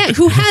Ramsey? Yeah,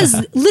 who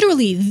has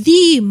literally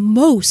the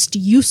most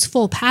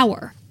useful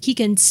power. He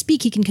can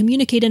speak, he can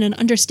communicate and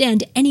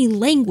understand any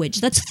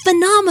language. That's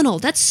phenomenal.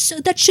 That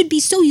should be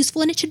so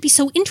useful, and it should be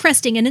so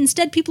interesting. And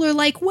instead people are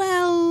like,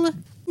 well,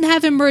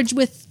 have him merge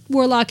with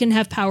Warlock and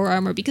have power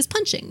armor because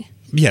punching.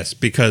 Yes,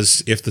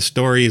 because if the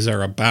stories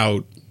are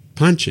about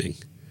punching,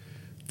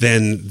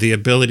 then the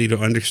ability to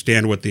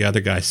understand what the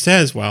other guy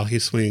says while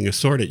he's swinging a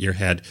sword at your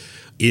head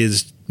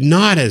is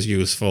not as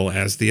useful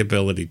as the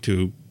ability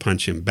to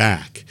punch him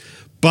back.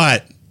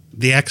 But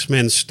the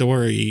X-Men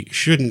story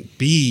shouldn't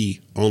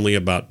be only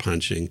about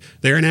punching.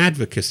 They're an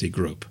advocacy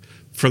group.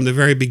 From the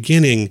very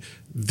beginning,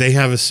 they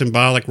have a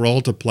symbolic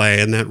role to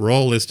play, and that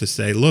role is to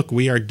say, look,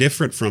 we are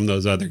different from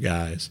those other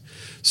guys.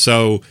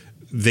 So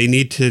they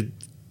need to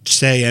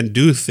say and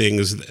do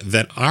things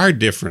that are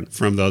different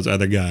from those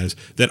other guys,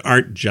 that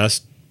aren't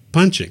just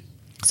punching.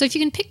 So if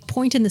you can pick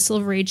point in the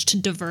Silver Age to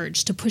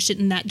diverge, to push it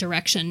in that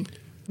direction,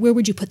 where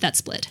would you put that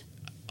split?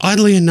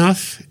 Oddly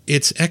enough,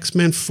 it's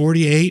X-Men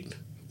 48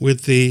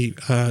 with the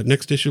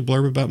next issue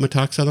blurb about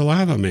Metaxa the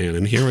Lava Man,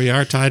 and here we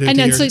are tied into. And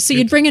then, so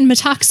you'd bring in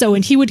Metaxo,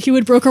 and he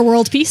would broker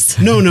world peace.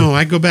 No,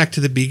 I go back to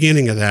the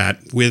beginning of that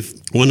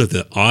with one of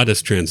the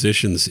oddest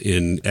transitions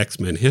in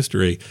X-Men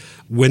history.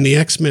 When the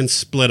X-Men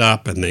split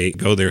up and they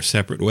go their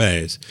separate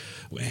ways,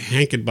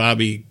 Hank and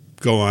Bobby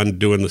go on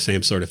doing the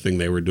same sort of thing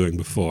they were doing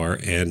before,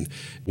 and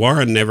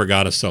Warren never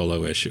got a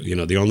solo issue. You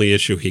know, the only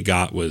issue he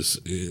got was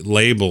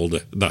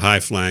labeled the High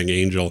Flying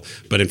Angel,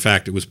 but in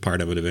fact it was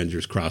part of an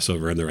Avengers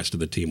crossover, and the rest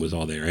of the team was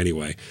all there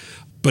anyway.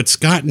 But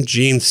Scott and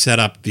Jean set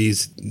up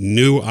these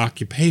new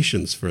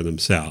occupations for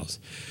themselves.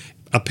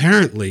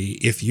 Apparently,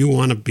 if you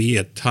want to be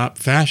a top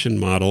fashion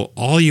model,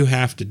 all you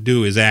have to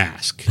do is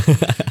ask.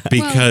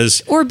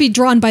 Because or be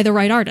drawn by the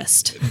right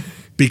artist.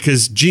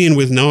 Because Jean,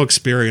 with no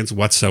experience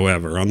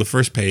whatsoever, on the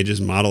first page is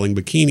modeling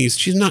bikinis.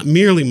 She's not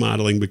merely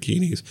modeling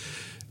bikinis.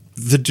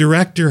 The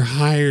director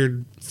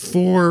hired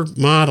 4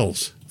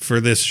 models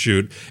for this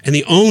shoot, and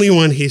the only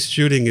one he's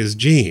shooting is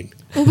Jean.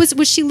 Well,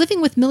 was she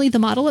living with Millie the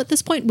model at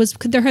this point?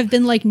 Could there have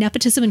been like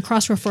nepotism and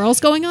cross referrals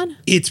going on?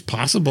 It's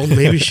possible.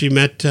 Maybe she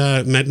met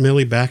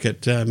Millie back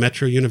at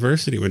Metro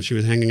University when she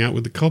was hanging out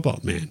with the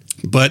Cobalt Man.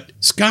 But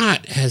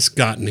Scott has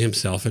gotten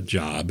himself a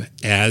job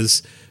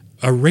as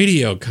a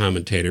radio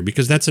commentator,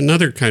 because that's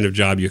another kind of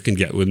job you can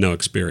get with no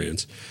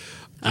experience.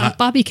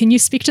 Bobby, can you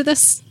speak to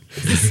this?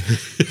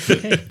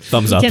 Okay.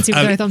 Thumbs up. Can't see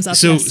with our thumbs up.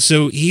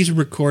 So he's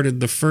recorded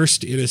the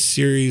first in a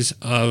series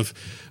of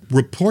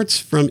reports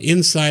from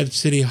inside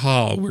City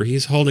Hall, where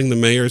he's holding the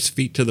mayor's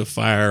feet to the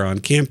fire on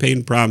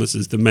campaign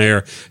promises the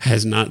mayor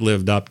has not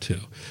lived up to.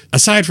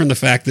 Aside from the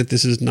fact that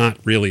this is not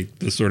really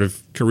the sort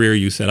of career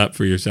you set up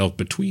for yourself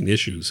between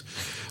issues,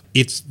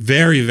 it's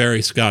very,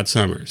 very Scott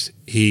Summers.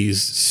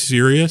 He's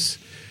serious.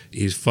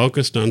 He's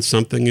focused on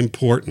something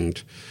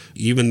important.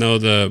 Even though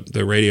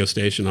the radio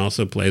station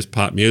also plays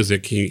pop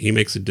music, he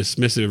makes a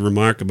dismissive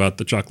remark about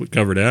the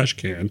chocolate-covered ash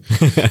can.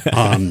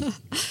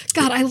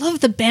 God, I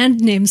love the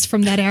band names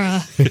from that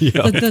era,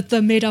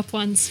 the made-up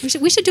ones.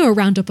 We should do a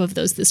roundup of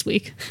those this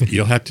week.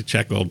 You'll have to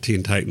check old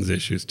Teen Titans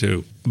issues,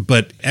 too.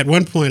 But at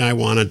one point, I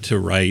wanted to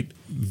write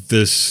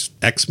this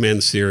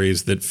X-Men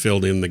series that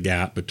filled in the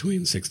gap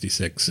between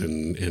 66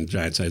 and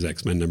Giant Size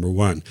X-Men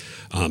 #1.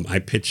 I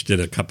pitched it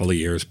a couple of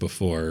years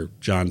before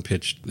John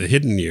pitched The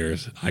Hidden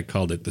Years. I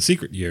called it The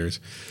Secret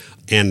Years.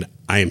 And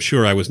I am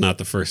sure I was not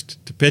the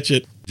first to pitch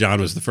it. John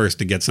was the first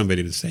to get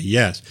somebody to say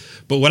yes.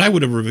 But what I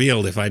would have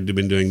revealed if I'd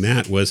been doing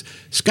that was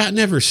Scott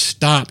never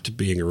stopped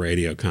being a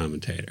radio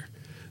commentator.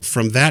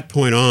 From that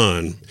point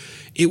on,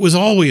 it was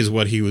always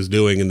what he was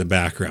doing in the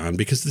background,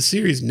 because the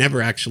series never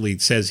actually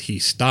says he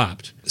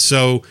stopped.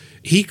 So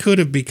he could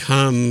have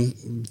become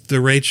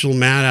the Rachel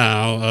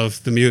Maddow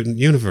of the mutant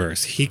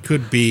universe. He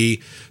could be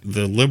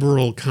the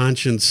liberal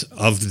conscience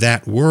of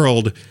that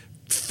world,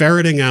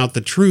 ferreting out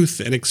the truth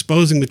and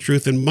exposing the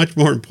truth, and much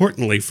more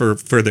importantly for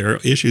their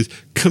issues,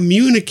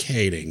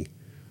 communicating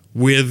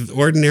with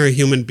ordinary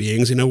human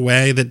beings in a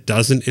way that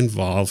doesn't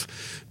involve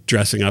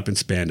dressing up in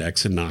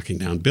spandex and knocking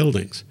down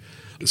buildings.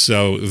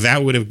 So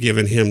that would have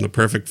given him the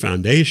perfect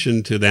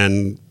foundation to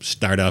then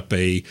start up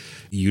a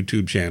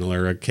YouTube channel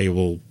or a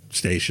cable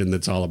station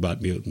that's all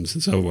about mutants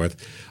and so forth.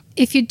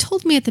 If you'd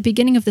told me at the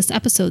beginning of this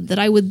episode that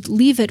I would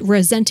leave it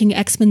resenting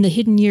X-Men The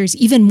Hidden Years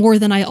even more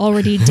than I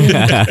already did,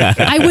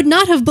 I would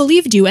not have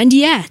believed you, and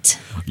yet.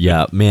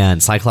 Yeah, man,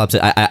 Cyclops,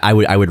 I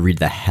would read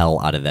the hell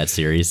out of that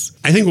series.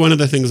 I think one of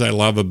the things I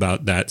love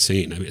about that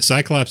scene, I mean,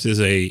 Cyclops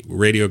is a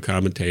radio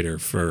commentator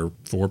for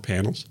 4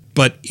 panels,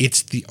 but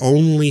it's the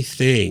only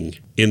thing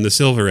in the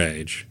Silver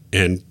Age,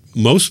 and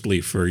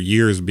mostly for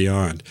years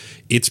beyond,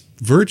 it's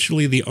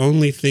virtually the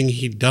only thing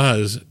he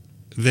does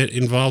that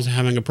involves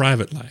having a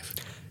private life.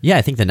 Yeah,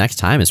 I think the next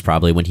time is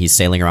probably when he's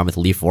sailing around with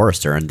Lee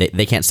Forrester, and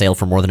they can't sail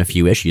for more than a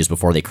few issues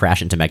before they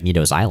crash into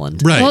Magneto's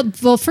island.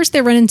 Right. Well, first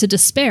they run into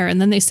despair, and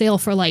then they sail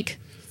for like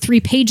 3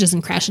 pages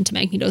and crash into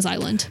Magneto's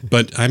island.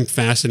 But I'm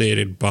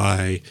fascinated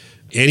by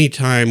any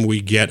time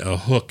we get a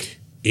hook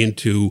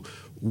into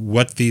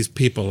what these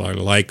people are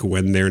like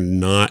when they're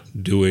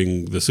not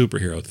doing the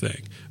superhero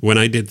thing. When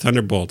I did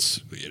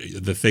Thunderbolts,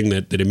 the thing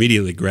that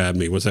immediately grabbed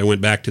me was I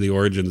went back to the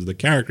origins of the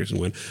characters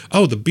and went,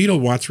 oh, the Beetle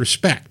wants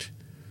respect.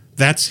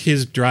 That's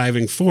his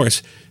driving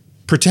force.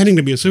 Pretending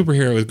to be a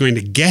superhero is going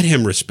to get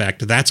him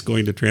respect. That's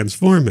going to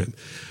transform him.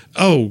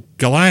 Oh,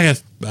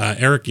 Goliath,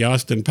 Eric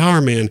Yostin,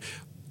 Power Man,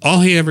 all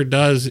he ever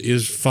does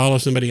is follow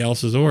somebody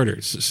else's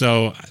orders.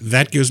 So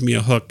that gives me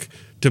a hook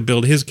to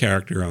build his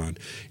character on.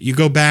 You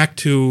go back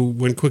to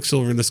when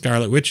Quicksilver and the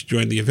Scarlet Witch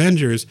joined the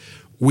Avengers,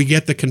 we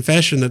get the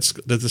confession that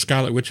the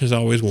Scarlet Witch has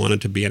always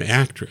wanted to be an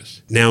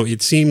actress. Now,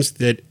 it seems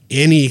that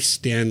any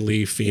Stan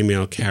Lee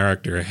female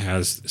character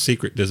has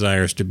secret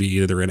desires to be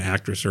either an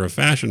actress or a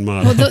fashion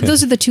model. Well,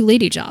 those are the two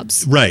lady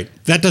jobs. Right.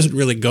 That doesn't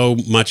really go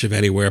much of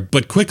anywhere.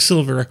 But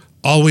Quicksilver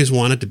always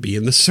wanted to be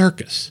in the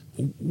circus.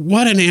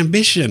 What an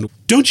ambition.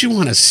 Don't you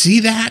want to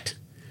see that?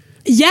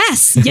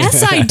 Yes,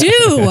 I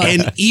do.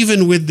 And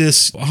even with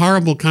this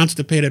horrible,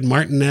 constipated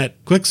martinet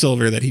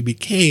Quicksilver that he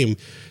became,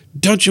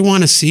 don't you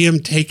want to see him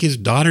take his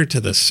daughter to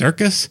the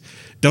circus?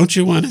 Don't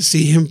you want to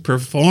see him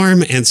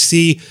perform and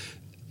see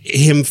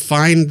him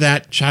find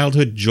that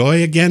childhood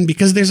joy again?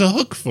 Because there's a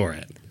hook for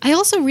it. I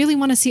also really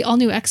want to see all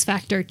new X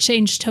Factor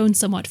change tone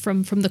somewhat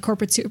from the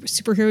corporate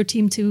superhero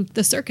team to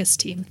the circus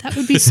team. That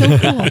would be so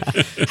cool.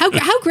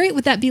 How great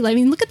would that be? I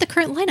mean, look at the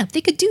current lineup. They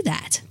could do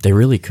that. They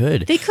really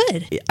could. They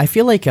could. I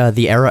feel like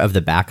the era of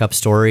the backup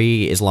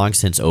story is long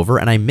since over,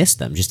 and I miss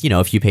them. Just,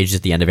 a few pages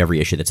at the end of every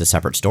issue that's a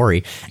separate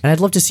story. And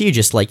I'd love to see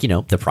just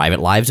the private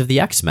lives of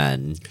the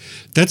X-Men.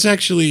 That's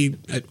actually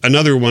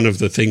another one of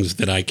the things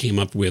that I came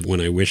up with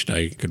when I wished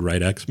I could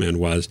write X-Men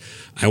was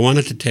I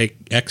wanted to take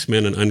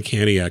X-Men and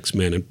Uncanny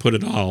X-Men and put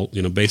it all,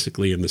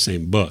 basically in the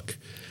same book.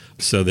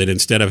 So that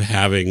instead of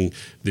having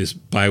this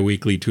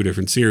bi-weekly 2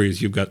 different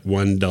series, you've got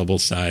one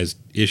double-sized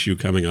issue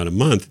coming out a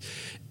month.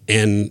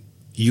 And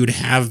you'd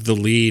have the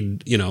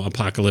lead,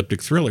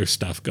 apocalyptic thriller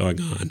stuff going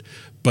on.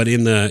 But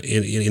in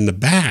the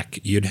back,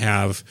 you'd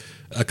have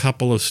a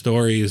couple of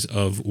stories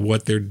of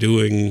what they're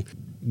doing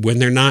when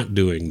they're not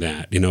doing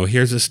that.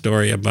 Here's a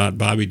story about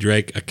Bobby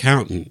Drake,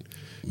 accountant,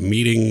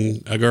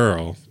 meeting a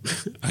girl.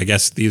 I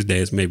guess these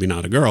days, maybe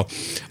not a girl.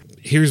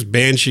 Here's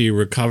Banshee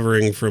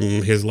recovering from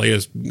his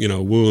latest,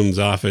 wounds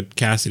off at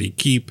Cassidy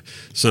Keep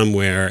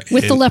somewhere.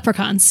 With the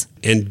leprechauns.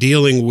 And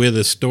dealing with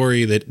a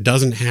story that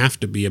doesn't have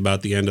to be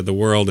about the end of the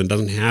world and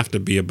doesn't have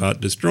to be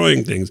about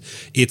destroying things.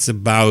 It's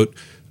about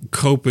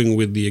coping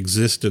with the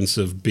existence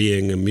of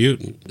being a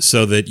mutant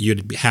so that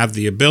you'd have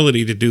the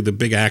ability to do the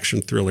big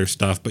action thriller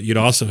stuff, but you'd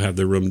also have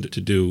the room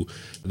to do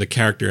the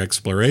character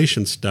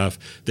exploration stuff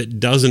that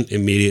doesn't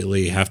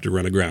immediately have to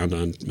run aground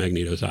on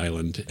Magneto's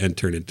Island and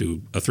turn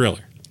into a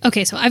thriller.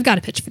 Okay, so I've got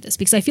a pitch for this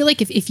because I feel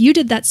like if you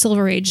did that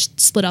Silver Age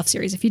split-off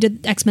series, if you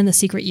did X-Men The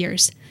Secret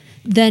Years,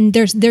 then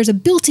there's a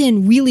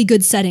built-in really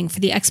good setting for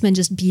the X-Men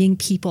just being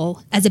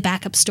people as a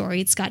backup story.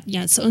 It's got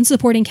its own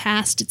supporting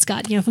cast, it's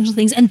got functional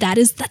things, and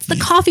that's the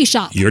coffee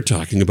shop. You're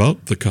talking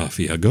about the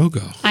Coffee A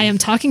Go-Go. I am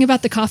talking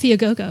about the Coffee A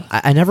Go-Go.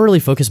 I never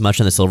really focused much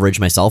on the Silver Age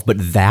myself, but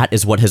that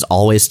is what has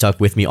always stuck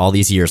with me all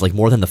these years. Like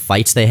more than the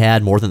fights they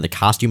had, more than the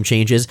costume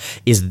changes,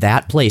 is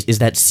that place, is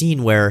that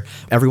scene where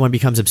everyone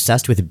becomes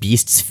obsessed with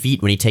Beast's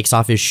feet when he takes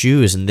off his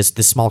shoes, and this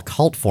small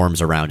cult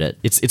forms around it.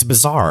 It's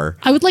bizarre.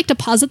 I would like to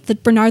posit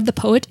that Bernard the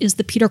Poet is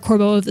the Peter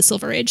Corbeau of the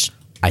Silver Age.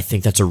 I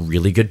think that's a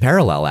really good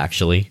parallel,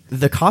 actually.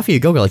 The Coffee A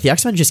Go-Go, the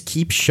X-Men just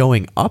keep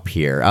showing up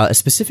here.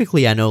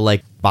 Specifically, I know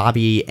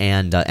Bobby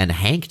and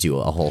Hank do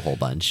a whole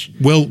bunch.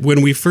 Well,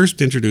 when we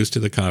first introduced to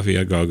the Coffee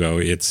A Go-Go,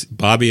 it's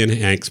Bobby and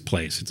Hank's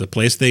place. It's a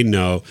place they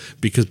know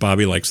because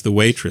Bobby likes the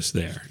waitress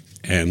there.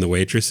 And the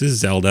waitress is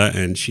Zelda,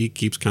 and she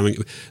keeps coming.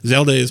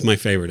 Zelda is my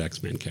favorite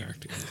X-Men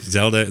character.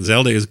 Zelda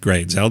is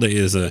great. Zelda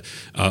is a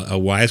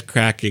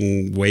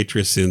wisecracking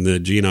waitress in the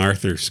Jean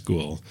Arthur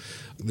school.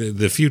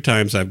 The few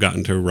times I've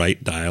gotten to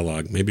write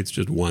dialogue, maybe it's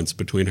just once,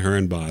 between her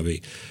and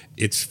Bobby,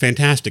 it's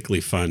fantastically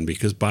fun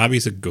because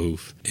Bobby's a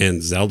goof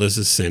and Zelda's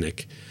a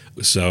cynic.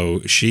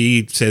 So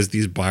she says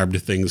these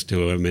barbed things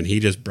to him and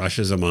he just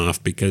brushes them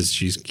off because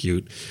she's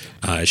cute.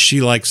 She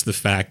likes the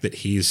fact that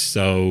he's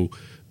so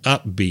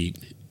upbeat.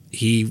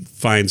 He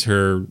finds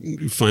her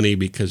funny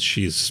because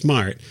she's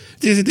smart.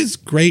 There's this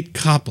great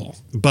couple.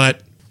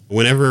 But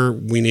whenever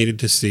we needed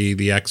to see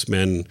the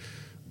X-Men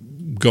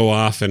go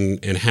off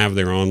and have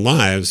their own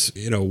lives,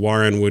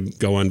 Warren would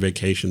go on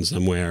vacation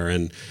somewhere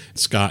and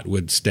Scott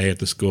would stay at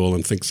the school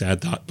and think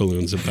sad thought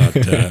balloons about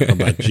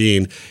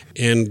Jean.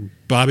 And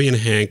Bobby and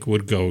Hank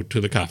would go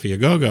to the Coffee A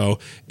Go-Go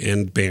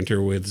and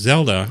banter with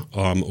Zelda,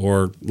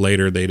 or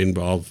later they'd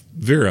involve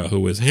Vera, who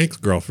was Hank's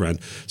girlfriend.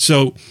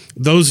 So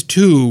those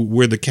two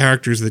were the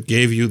characters that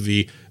gave you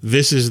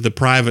this is the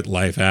private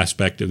life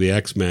aspect of the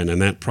X-Men,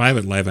 and that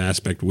private life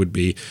aspect would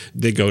be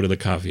they go to the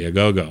Coffee A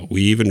Go-Go.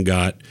 We even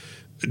got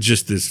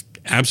just this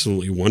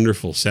absolutely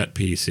wonderful set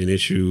piece in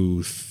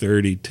issue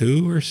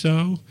 32 or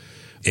so.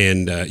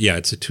 And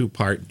it's a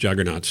 2-part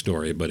Juggernaut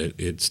story, but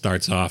it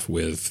starts off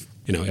with,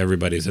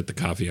 everybody's at the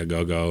Coffee A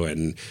Go-Go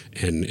and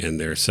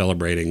they're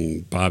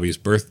celebrating Bobby's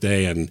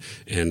birthday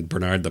and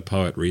Bernard the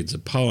Poet reads a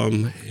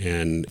poem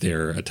and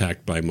they're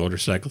attacked by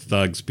motorcycle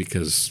thugs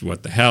because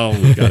what the hell,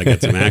 we've got to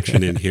get some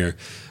action in here.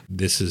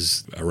 This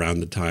is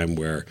around the time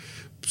where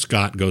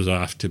Scott goes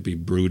off to be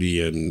broody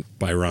and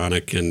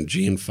Byronic, and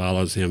Jean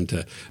follows him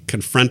to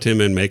confront him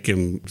and make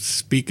him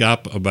speak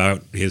up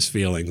about his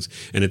feelings.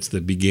 And it's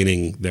the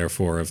beginning,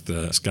 therefore, of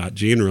the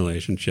Scott-Jean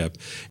relationship.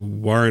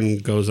 Warren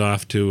goes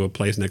off to a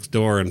place next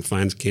door and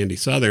finds Candy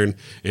Southern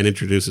and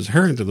introduces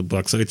her into the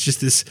book. So it's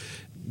just this,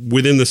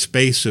 within the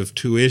space of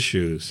 2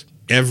 issues,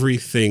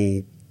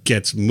 everything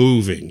gets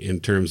moving in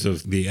terms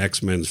of the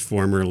X-Men's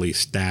formerly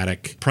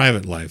static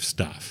private life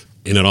stuff.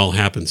 And it all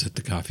happens at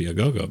the Coffee A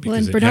Go-Go. Well,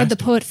 and Bernard the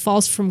Poet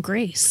falls from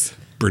grace.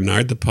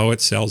 Bernard the Poet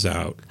sells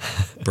out.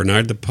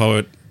 Bernard the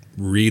Poet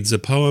reads a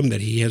poem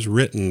that he has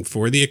written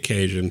for the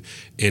occasion,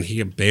 and he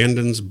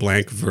abandons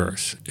blank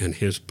verse. And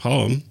his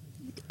poem,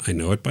 I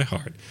know it by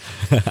heart,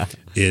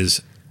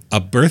 is, "A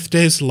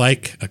birthday's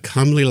like a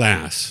comely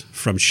lass,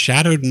 from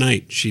shadowed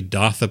night she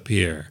doth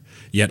appear.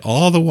 Yet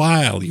all the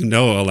while, you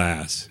know,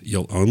 alas,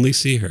 you'll only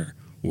see her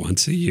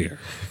once a year."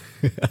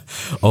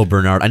 Oh,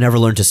 Bernard, I never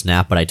learned to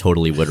snap, but I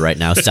totally would right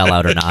now, sell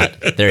out or not.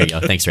 There you go.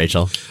 Thanks,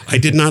 Rachel. I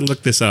did not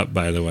look this up,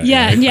 by the way.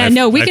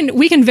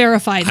 We can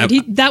verify that.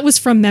 That was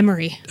from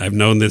memory. I've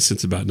known this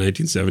since about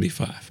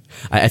 1975.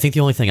 I think the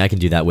only thing I can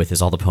do that with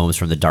is all the poems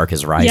from The Dark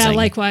is Rising. Yeah,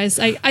 likewise.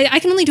 I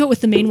can only do it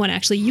with the main one,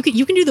 actually. You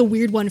can do the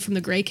weird one from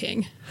The Grey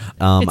King.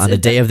 On the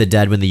day of the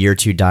dead, when the year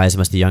two dies,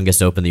 must the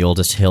youngest open the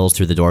oldest hills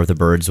through the door of the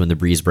birds when the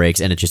breeze breaks,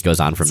 and it just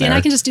goes on from there. And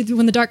I can just do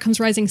when the dark comes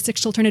rising,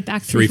 6 shall turn it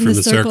back, 3 from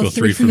the circle,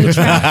 3 from the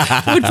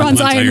trap. Wood, bronze,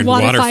 iron,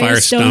 water,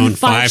 fire, stone,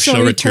 5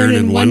 shall return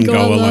and 1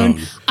 go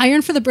alone.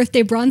 Iron for the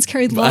birthday, bronze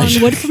carried long,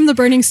 wood from the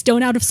burning,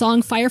 stone out of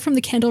song, fire from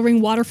the candle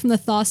ring, water from the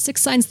thaw,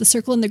 6 signs the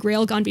circle and the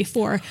grail gone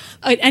before.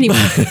 Anyway.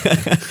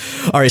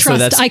 All right,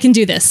 Trust, I can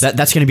do this.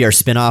 That's going to be our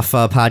spin-off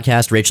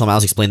podcast, Rachel and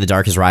Miles Explain The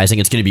Dark is Rising.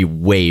 It's going to be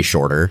way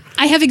shorter.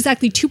 I have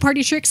exactly 2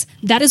 party tricks.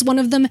 That is one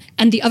of them,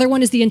 and the other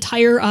one is the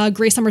entire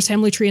Grey Summers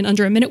family tree in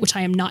under a minute, which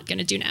I am not going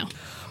to do now.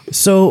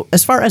 So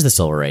as far as the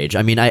Silver Age,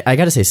 I mean, I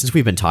got to say, since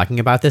we've been talking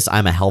about this,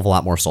 I'm a hell of a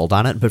lot more sold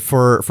on it. But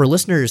for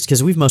listeners,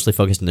 because we've mostly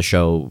focused in the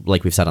show,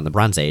 like we've said, on the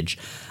Bronze Age,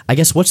 I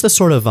guess what's the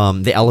sort of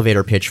the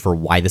elevator pitch for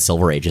why the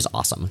Silver Age is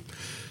awesome?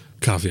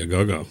 Coffee A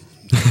Go-Go.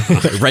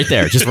 Right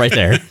there, just right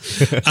there.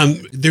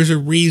 There's a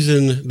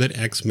reason that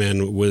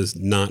X-Men was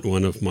not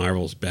one of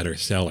Marvel's better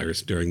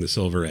sellers during the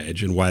Silver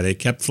Age, and why they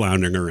kept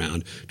floundering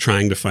around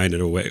trying to find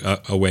a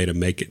way to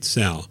make it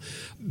sell.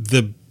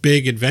 The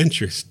big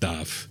adventure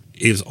stuff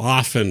is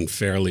often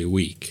fairly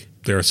weak.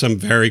 There are some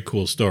very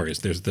cool stories.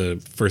 There's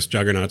the first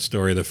Juggernaut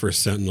story, the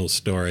first Sentinel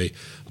story,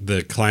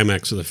 the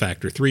climax of the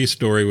Factor 3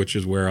 story, which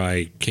is where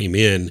I came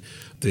in,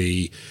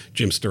 the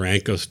Jim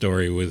Steranko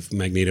story with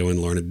Magneto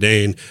and Lorna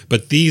Dane.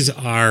 But these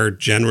are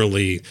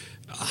generally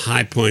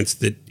high points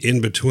that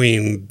in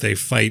between they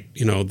fight,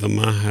 the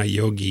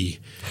Mahayogi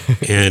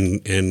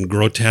and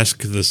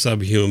Grotesque the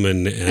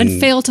Subhuman. And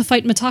fail to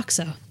fight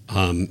Metaxo.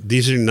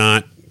 These are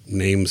not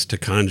names to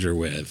conjure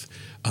with.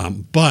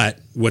 But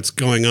what's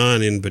going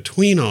on in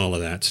between all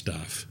of that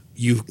stuff,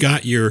 you've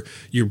got your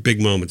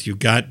big moments. You've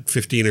got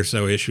 15 or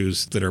so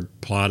issues that are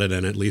plotted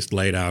and at least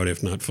laid out,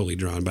 if not fully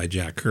drawn, by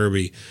Jack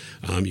Kirby.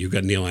 You've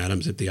got Neil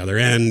Adams at the other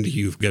end.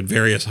 You've got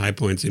various high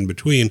points in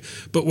between.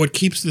 But what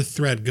keeps the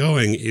thread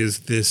going is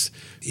this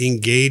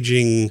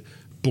engaging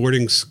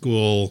boarding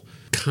school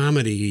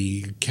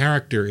comedy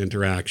character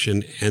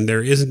interaction, and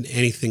there isn't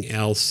anything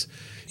else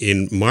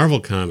in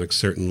Marvel Comics,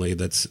 certainly,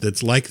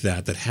 that's like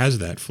that has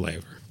that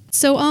flavor.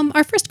 So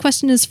our first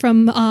question is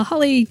from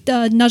Holly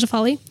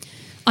Najafali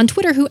on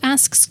Twitter, who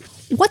asks,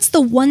 what's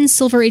the one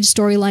Silver Age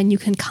storyline you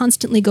can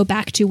constantly go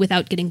back to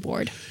without getting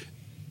bored?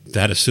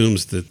 That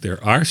assumes that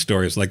there are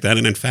stories like that,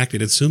 and in fact,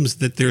 it assumes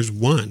that there's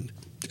one.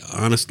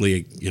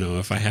 Honestly,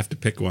 if I have to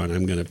pick one,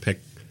 I'm going to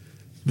pick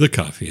the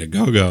Coffee A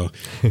Go-Go.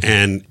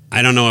 And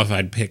I don't know if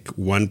I'd pick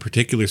one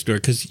particular story,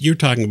 because you're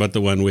talking about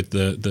the one with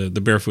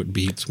the Barefoot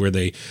Beats, where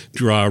they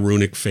draw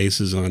runic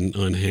faces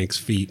on Hank's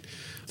feet.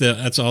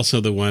 That's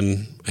also the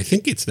one, I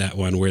think it's that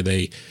one, where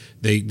they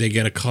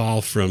get a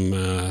call from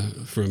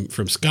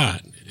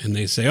Scott, and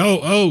they say,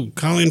 oh,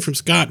 calling from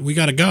Scott, we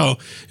got to go.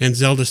 And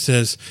Zelda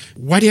says,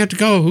 why do you have to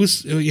go?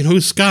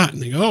 Who's Scott?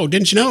 And they go, oh,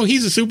 didn't you know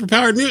he's a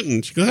superpowered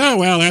mutant? She goes, oh,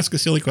 well, ask a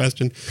silly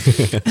question.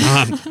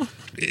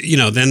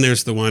 Then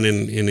there's the one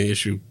in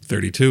issue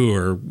 32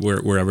 or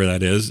wherever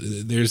that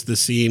is. There's the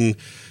scene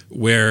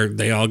where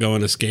they all go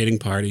on a skating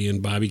party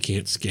and Bobby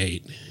can't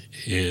skate.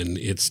 And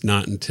it's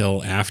not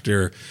until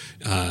after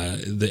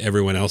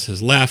everyone else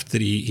has left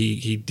that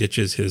he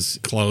ditches his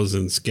clothes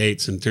and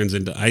skates and turns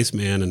into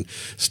Iceman and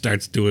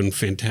starts doing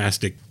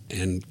fantastic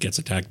and gets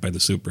attacked by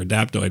the Super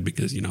Adaptoid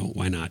because,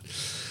 why not?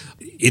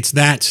 It's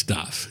that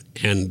stuff.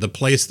 And the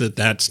place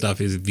that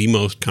stuff is the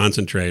most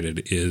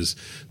concentrated is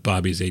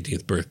Bobby's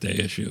 18th birthday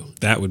issue.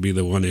 That would be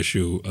the one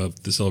issue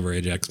of the Silver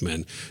Age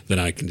X-Men that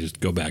I can just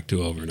go back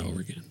to over and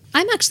over again.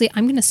 I'm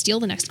going to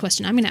steal the next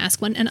question. I'm going to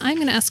ask one, and I'm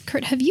going to ask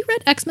Kurt, have you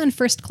read X-Men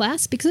First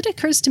Class? Because it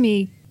occurs to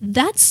me,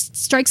 that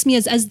strikes me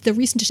as the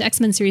recent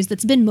X-Men series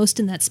that's been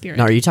most in that spirit.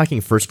 Now, are you talking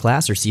First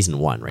Class or Season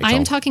 1, Rachel? I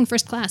am talking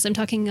First Class. I'm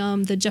talking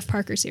the Jeff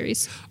Parker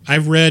series.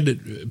 I've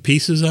read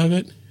pieces of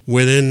it.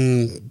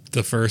 Within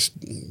the first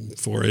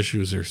 4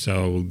 issues or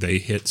so, they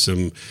hit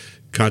some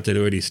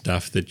continuity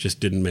stuff that just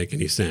didn't make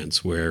any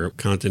sense, where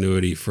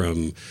continuity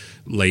from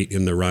late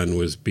in the run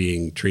was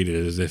being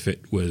treated as if it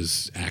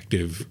was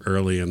active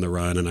early in the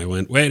run. And I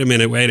went, wait a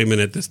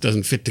minute, this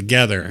doesn't fit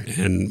together.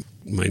 And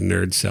my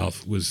nerd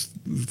self was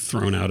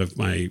thrown out of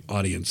my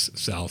audience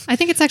self. I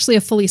think it's actually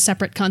a fully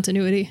separate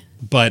continuity.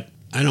 But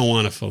I don't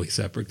want a fully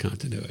separate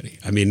continuity.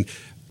 I mean,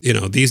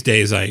 these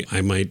days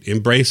I might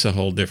embrace a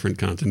whole different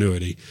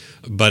continuity.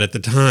 But at the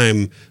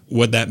time,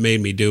 what that made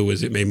me do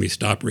was it made me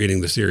stop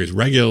reading the series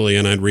regularly,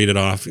 and I'd read it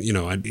off.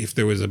 If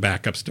there was a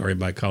backup story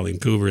by Colleen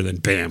Coover, then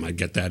bam, I'd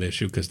get that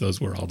issue because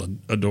those were all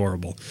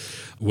adorable.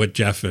 What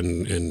Jeff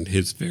and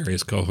his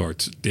various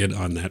cohorts did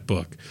on that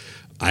book,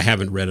 I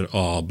haven't read it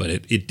all, but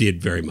it did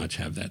very much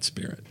have that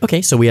spirit.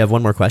 Okay, so we have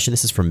one more question.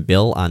 This is from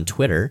Bill on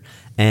Twitter.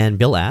 And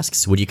Bill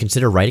asks, would you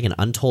consider writing an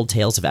Untold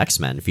Tales of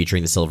X-Men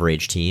featuring the Silver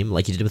Age team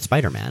like you did with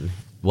Spider-Man?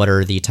 What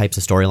are the types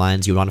of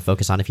storylines you would want to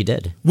focus on if you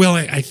did? Well,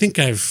 I think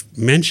I've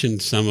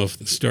mentioned some of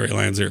the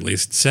storylines, or at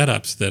least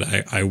setups,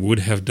 that I would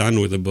have done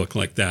with a book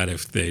like that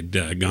if they'd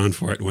gone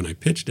for it when I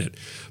pitched it.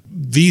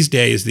 These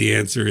days, the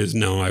answer is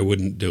no, I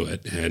wouldn't do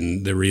it.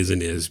 And the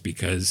reason is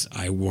because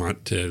I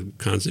want to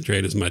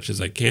concentrate as much as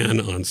I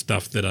can on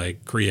stuff that I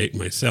create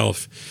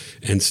myself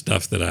and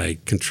stuff that I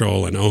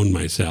control and own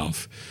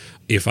myself.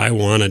 If I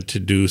wanted to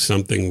do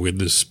something with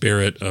the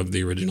spirit of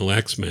the original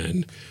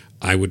X-Men,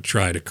 I would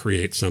try to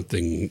create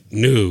something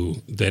new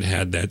that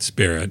had that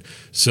spirit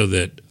so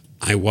that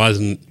I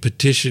wasn't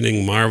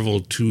petitioning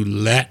Marvel to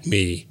let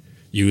me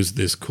use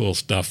this cool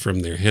stuff from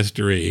their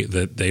history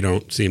that they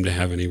don't seem to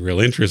have any real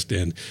interest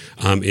in.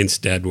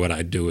 Instead, what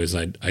I'd do is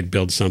I'd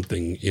build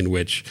something in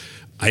which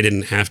I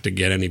didn't have to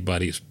get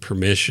anybody's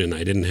permission.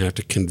 I didn't have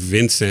to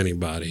convince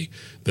anybody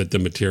that the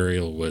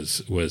material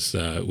was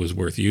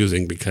worth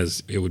using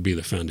because it would be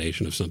the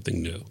foundation of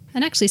something new.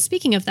 And actually,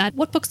 speaking of that,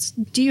 what books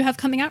do you have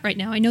coming out right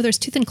now? I know there's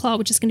Tooth and Claw,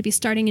 which is going to be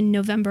starting in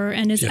November.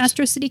 And is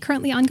Astro City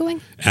currently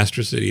ongoing?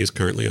 Astro City is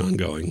currently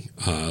ongoing.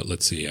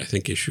 Let's see. I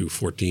think issue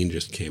 14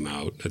 just came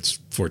out. That's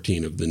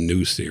 14 of the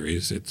new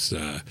series. It's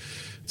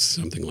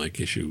something like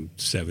issue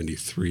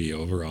 73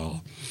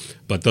 overall.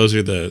 But those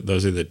are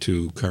the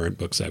two current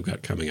books I've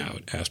got coming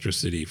out. Astro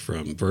City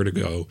from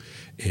Vertigo,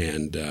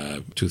 and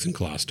Tooth and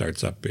Claw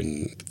starts up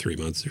in 3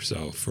 months or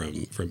so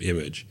from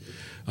Image.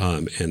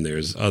 And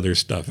there's other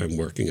stuff I'm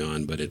working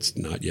on, but it's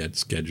not yet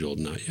scheduled,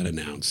 not yet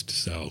announced.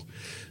 So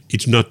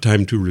it's not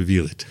time to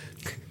reveal it.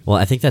 Well,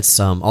 I think that's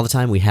all the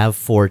time we have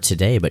for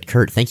today. But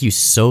Kurt, thank you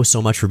so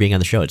much for being on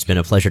the show. It's been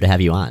a pleasure to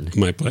have you on.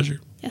 My pleasure.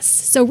 Yes.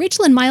 So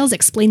Rachel and Miles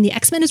Explain the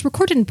X-Men is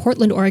recorded in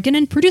Portland, Oregon,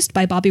 and produced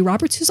by Bobby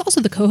Roberts, who's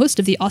also the co-host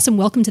of the awesome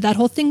Welcome to That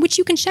Whole Thing, which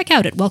you can check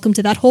out at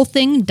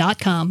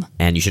welcometothatwholething.com.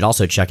 And you should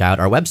also check out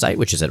our website,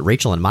 which is at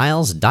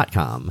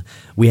rachelandmiles.com.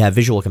 We have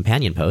visual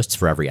companion posts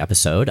for every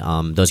episode.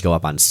 Those go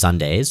up on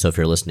Sundays, so if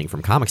you're listening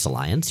from Comics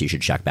Alliance, you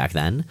should check back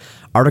then.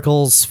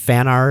 Articles,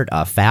 fan art,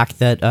 a fact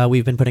that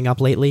we've been putting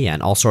up lately,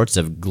 and all sorts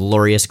of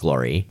glorious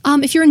glory.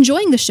 If you're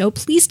enjoying the show,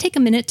 please take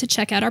a minute to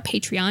check out our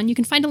Patreon. You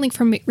can find a link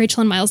from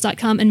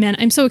rachelandmiles.com. And man,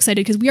 I'm so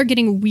excited because we are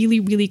getting really,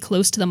 really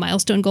close to the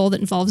milestone goal that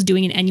involves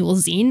doing an annual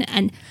zine.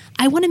 And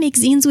I want to make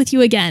zines with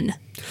you again.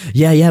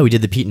 Yeah, we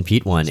did the Pete and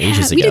Pete one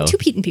ages ago. We did 2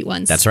 Pete and Pete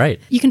ones. That's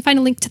right. You can find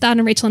a link to that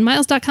on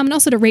rachelandmiles.com and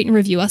also to rate and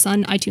review us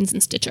on iTunes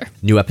and Stitcher.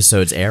 New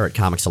episodes air at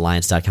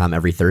comicsalliance.com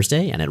every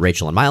Thursday and at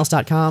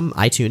rachelandmiles.com,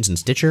 iTunes, and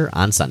Stitcher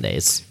on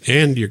Sundays.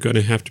 And you're going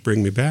to have to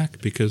bring me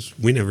back because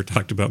we never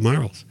talked about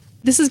Marvels.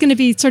 This is going to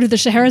be sort of the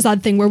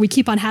Scheherazade thing where we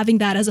keep on having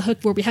that as a hook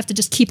where we have to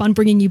just keep on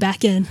bringing you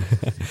back in.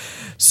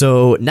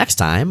 So next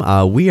time,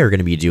 we are going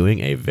to be doing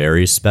a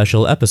very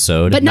special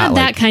episode. But not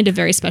that kind of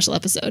very special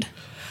episode.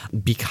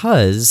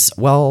 Because,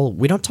 well,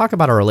 we don't talk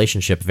about our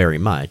relationship very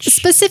much.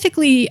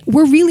 Specifically,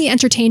 we're really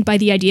entertained by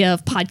the idea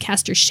of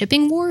podcaster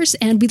shipping wars,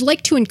 and we'd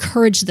like to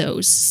encourage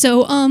those.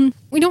 So,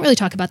 we don't really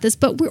talk about this,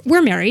 but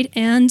we're married,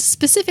 and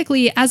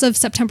specifically, as of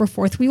September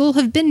 4th, we will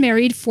have been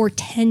married for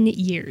 10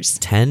 years.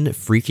 10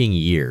 freaking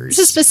years.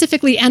 This is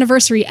specifically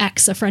Anniversary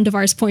X, a friend of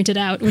ours pointed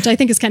out, which I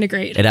think is kind of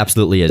great. It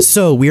absolutely is.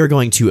 So we are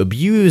going to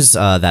abuse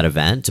that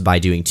event by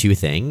doing 2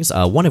 things,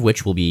 one of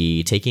which will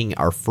be taking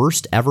our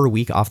first ever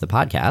week off the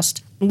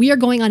podcast. We are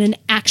going on an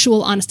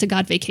actual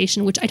honest-to-God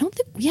vacation, which I don't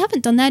think we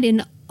haven't done that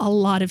in a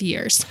lot of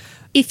years.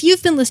 If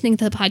you've been listening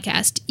to the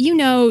podcast, you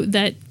know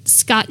that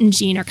Scott and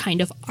Jean are kind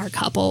of our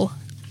couple.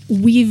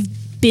 We've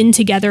been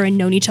together and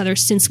known each other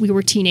since we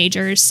were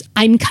teenagers.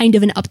 I'm kind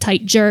of an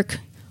uptight jerk.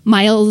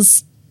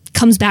 Miles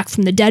comes back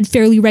from the dead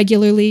fairly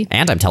regularly.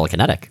 And I'm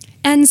telekinetic.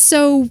 And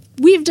so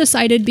we've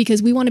decided,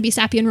 because we want to be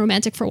sappy and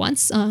romantic for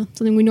once,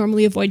 something we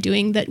normally avoid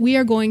doing, that we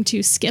are going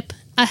to skip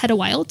ahead a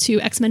while to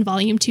X-Men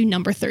Volume 2,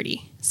 number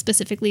 30.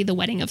 Specifically, the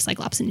wedding of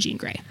Cyclops and Jean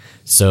Grey.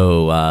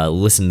 So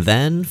listen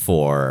then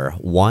for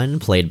 1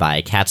 played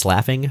by Cats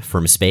Laughing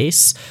from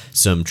Space,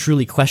 some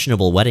truly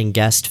questionable wedding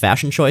guest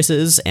fashion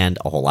choices, and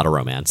a whole lot of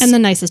romance. And the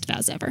nicest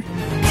vows ever.